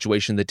rebuilding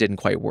situation that didn't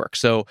quite work.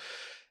 So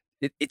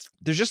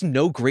there's just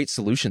no great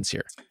solutions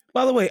here.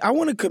 By the way, I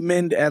want to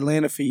commend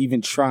Atlanta for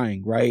even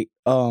trying, right?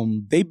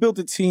 They built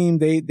a team.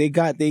 They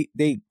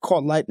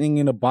caught lightning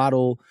in a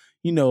bottle.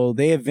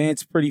 They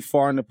advanced pretty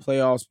far in the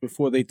playoffs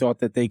before they thought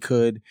that they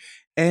could.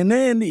 And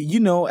then,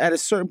 at a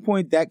certain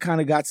point, that kind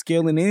of got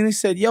scaled. And then they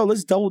said, yo,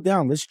 let's double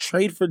down. Let's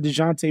trade for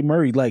DeJounte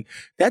Murray. Like,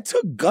 that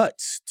took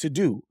guts to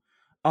do.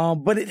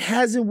 But it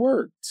hasn't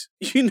worked.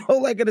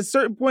 At a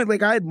certain point,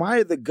 like, I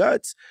admire the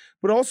guts.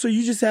 But also,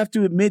 you just have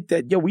to admit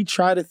that, we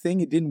tried a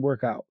thing. It didn't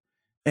work out.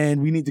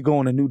 And we need to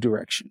go in a new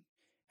direction.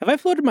 Have I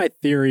floated my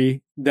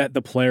theory that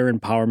the player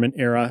empowerment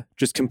era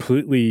just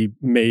completely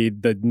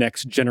made the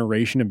next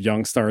generation of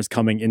young stars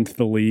coming into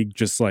the league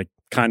just like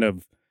kind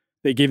of,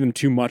 they gave them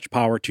too much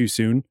power too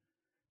soon?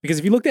 Because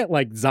if you looked at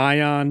like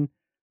Zion,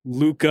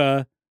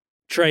 Luka,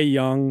 Trae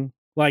Young,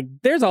 like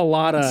there's a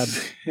lot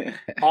of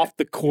off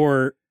the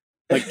court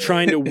like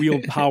trying to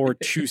wield power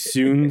too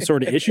soon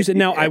sort of issues. And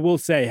now I will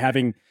say,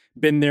 having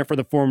been there for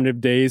the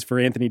formative days for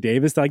Anthony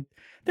Davis, like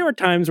there were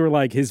times where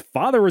like his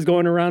father was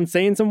going around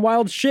saying some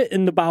wild shit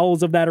in the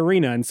bowels of that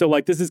arena. And so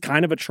like this is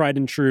kind of a tried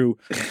and true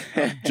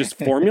just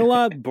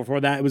formula.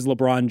 Before that, it was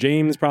LeBron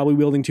James probably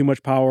wielding too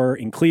much power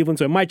in Cleveland.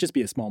 So it might just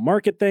be a small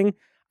market thing.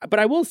 But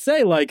I will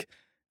say, like,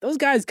 those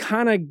guys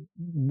kind of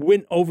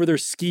went over their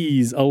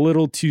skis a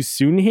little too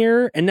soon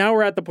here. And now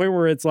we're at the point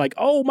where it's like,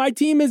 oh, my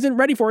team isn't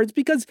ready for it. It's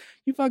because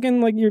you fucking,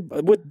 like, you're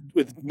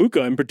with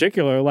Luka in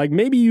particular, like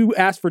maybe you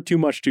asked for too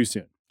much too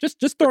soon.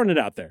 Just throwing it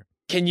out there.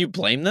 Can you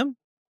blame them?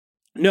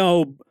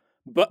 No,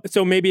 but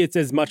so maybe it's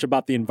as much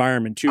about the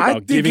environment too,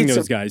 about giving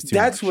those guys too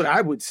That's much. what I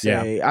would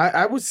say. Yeah.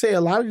 I would say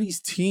a lot of these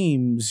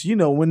teams, you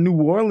know, when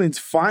New Orleans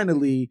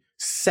finally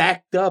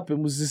sacked up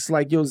and was just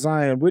like, yo,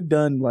 Zion, we're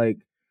done, like,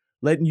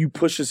 letting you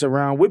push us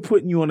around. We're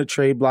putting you on a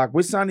trade block.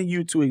 We're signing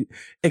you to an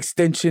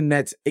extension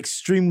that's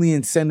extremely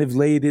incentive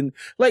laden.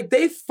 Like,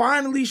 they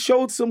finally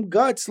showed some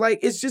guts. Like,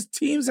 it's just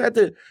teams had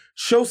to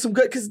show some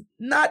guts because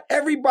not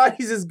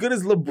everybody's as good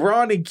as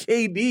LeBron and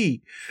KD.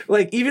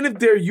 Like, even if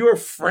they're your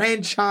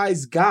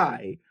franchise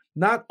guy,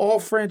 not all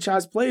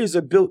franchise players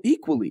are built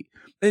equally.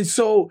 And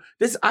so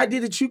this idea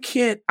that you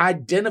can't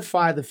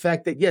identify the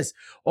fact that, yes,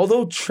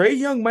 although Trae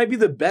Young might be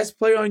the best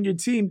player on your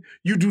team,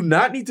 you do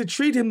not need to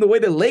treat him the way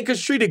the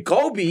Lakers treated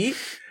Kobe.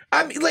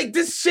 I mean, like,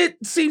 this shit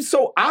seems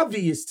so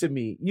obvious to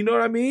me. You know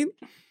what I mean?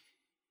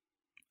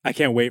 I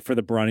can't wait for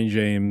the Bronny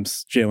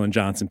James, Jalen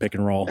Johnson pick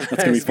and roll. That's going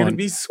to be It's fun. going to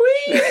be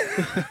sweet.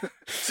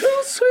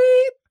 Too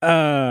sweet.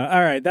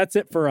 All right, that's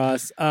it for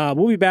us.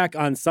 We'll be back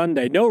on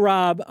Sunday. No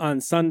Rob on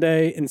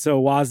Sunday, and so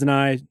Waz and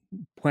I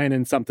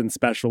planning something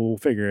special. We'll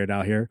figure it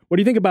out here. What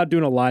do you think about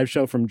doing a live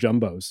show from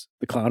Jumbo's,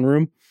 the clown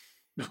room?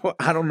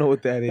 I don't know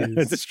what that is.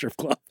 It's a strip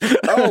club.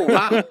 Oh,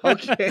 wow.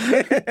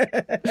 Okay.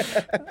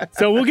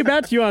 So we'll get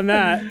back to you on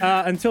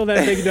that. Until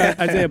then, thank you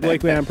to Isaiah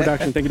Blakely on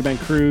production. Thank you to Ben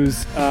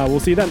Cruz.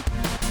 We'll see you then.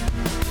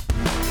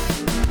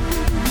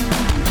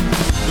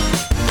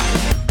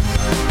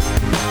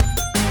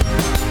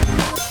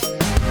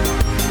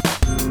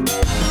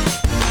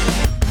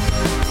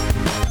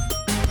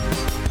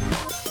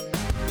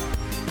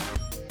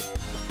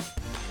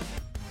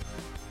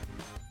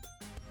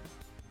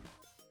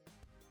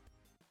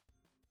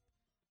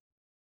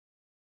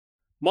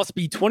 Must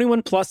be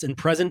 21 plus and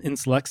present in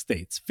select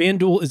states.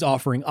 FanDuel is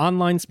offering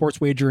online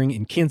sports wagering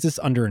in Kansas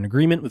under an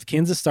agreement with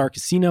Kansas Star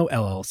Casino,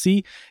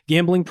 LLC.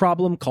 Gambling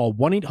problem? Call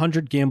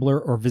 1-800-GAMBLER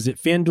or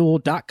visit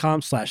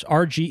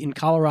FanDuel.com/RG in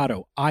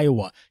Colorado,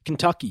 Iowa,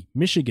 Kentucky,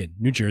 Michigan,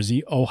 New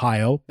Jersey,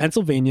 Ohio,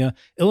 Pennsylvania,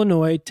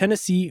 Illinois,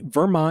 Tennessee,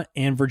 Vermont,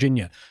 and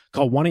Virginia.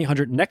 Call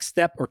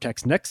 1-800-NEXT-STEP or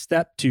text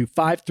NEXT-STEP to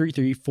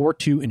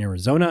 53342 in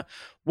Arizona,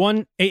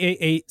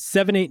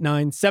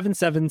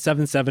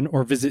 1-888-789-7777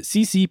 or visit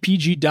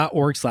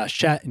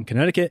ccpg.org/chat in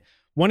Connecticut,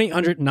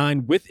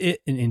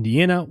 1-800-9-WITH-IT in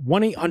Indiana,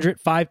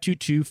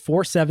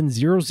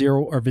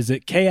 1-800-522-4700 or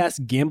visit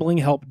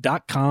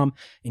ksgamblinghelp.com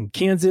in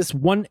Kansas,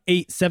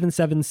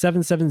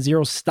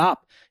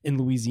 1-877-770-STOP in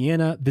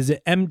Louisiana,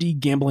 visit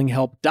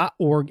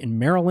mdgamblinghelp.org in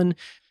Maryland,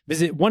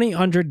 visit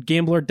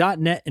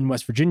 1-800-GAMBLER.net in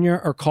West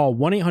Virginia or call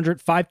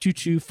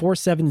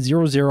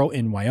 1-800-522-4700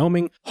 in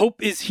Wyoming.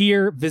 Hope is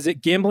here.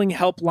 Visit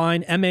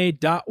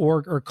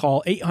gamblinghelplinema.org or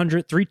call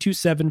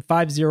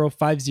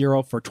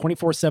 800-327-5050 for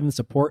 24/7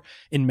 support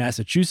in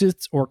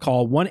Massachusetts or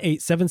call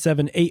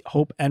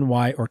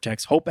 1-877-8-HOPE-NY or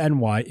text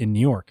HOPE-NY in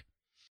New York.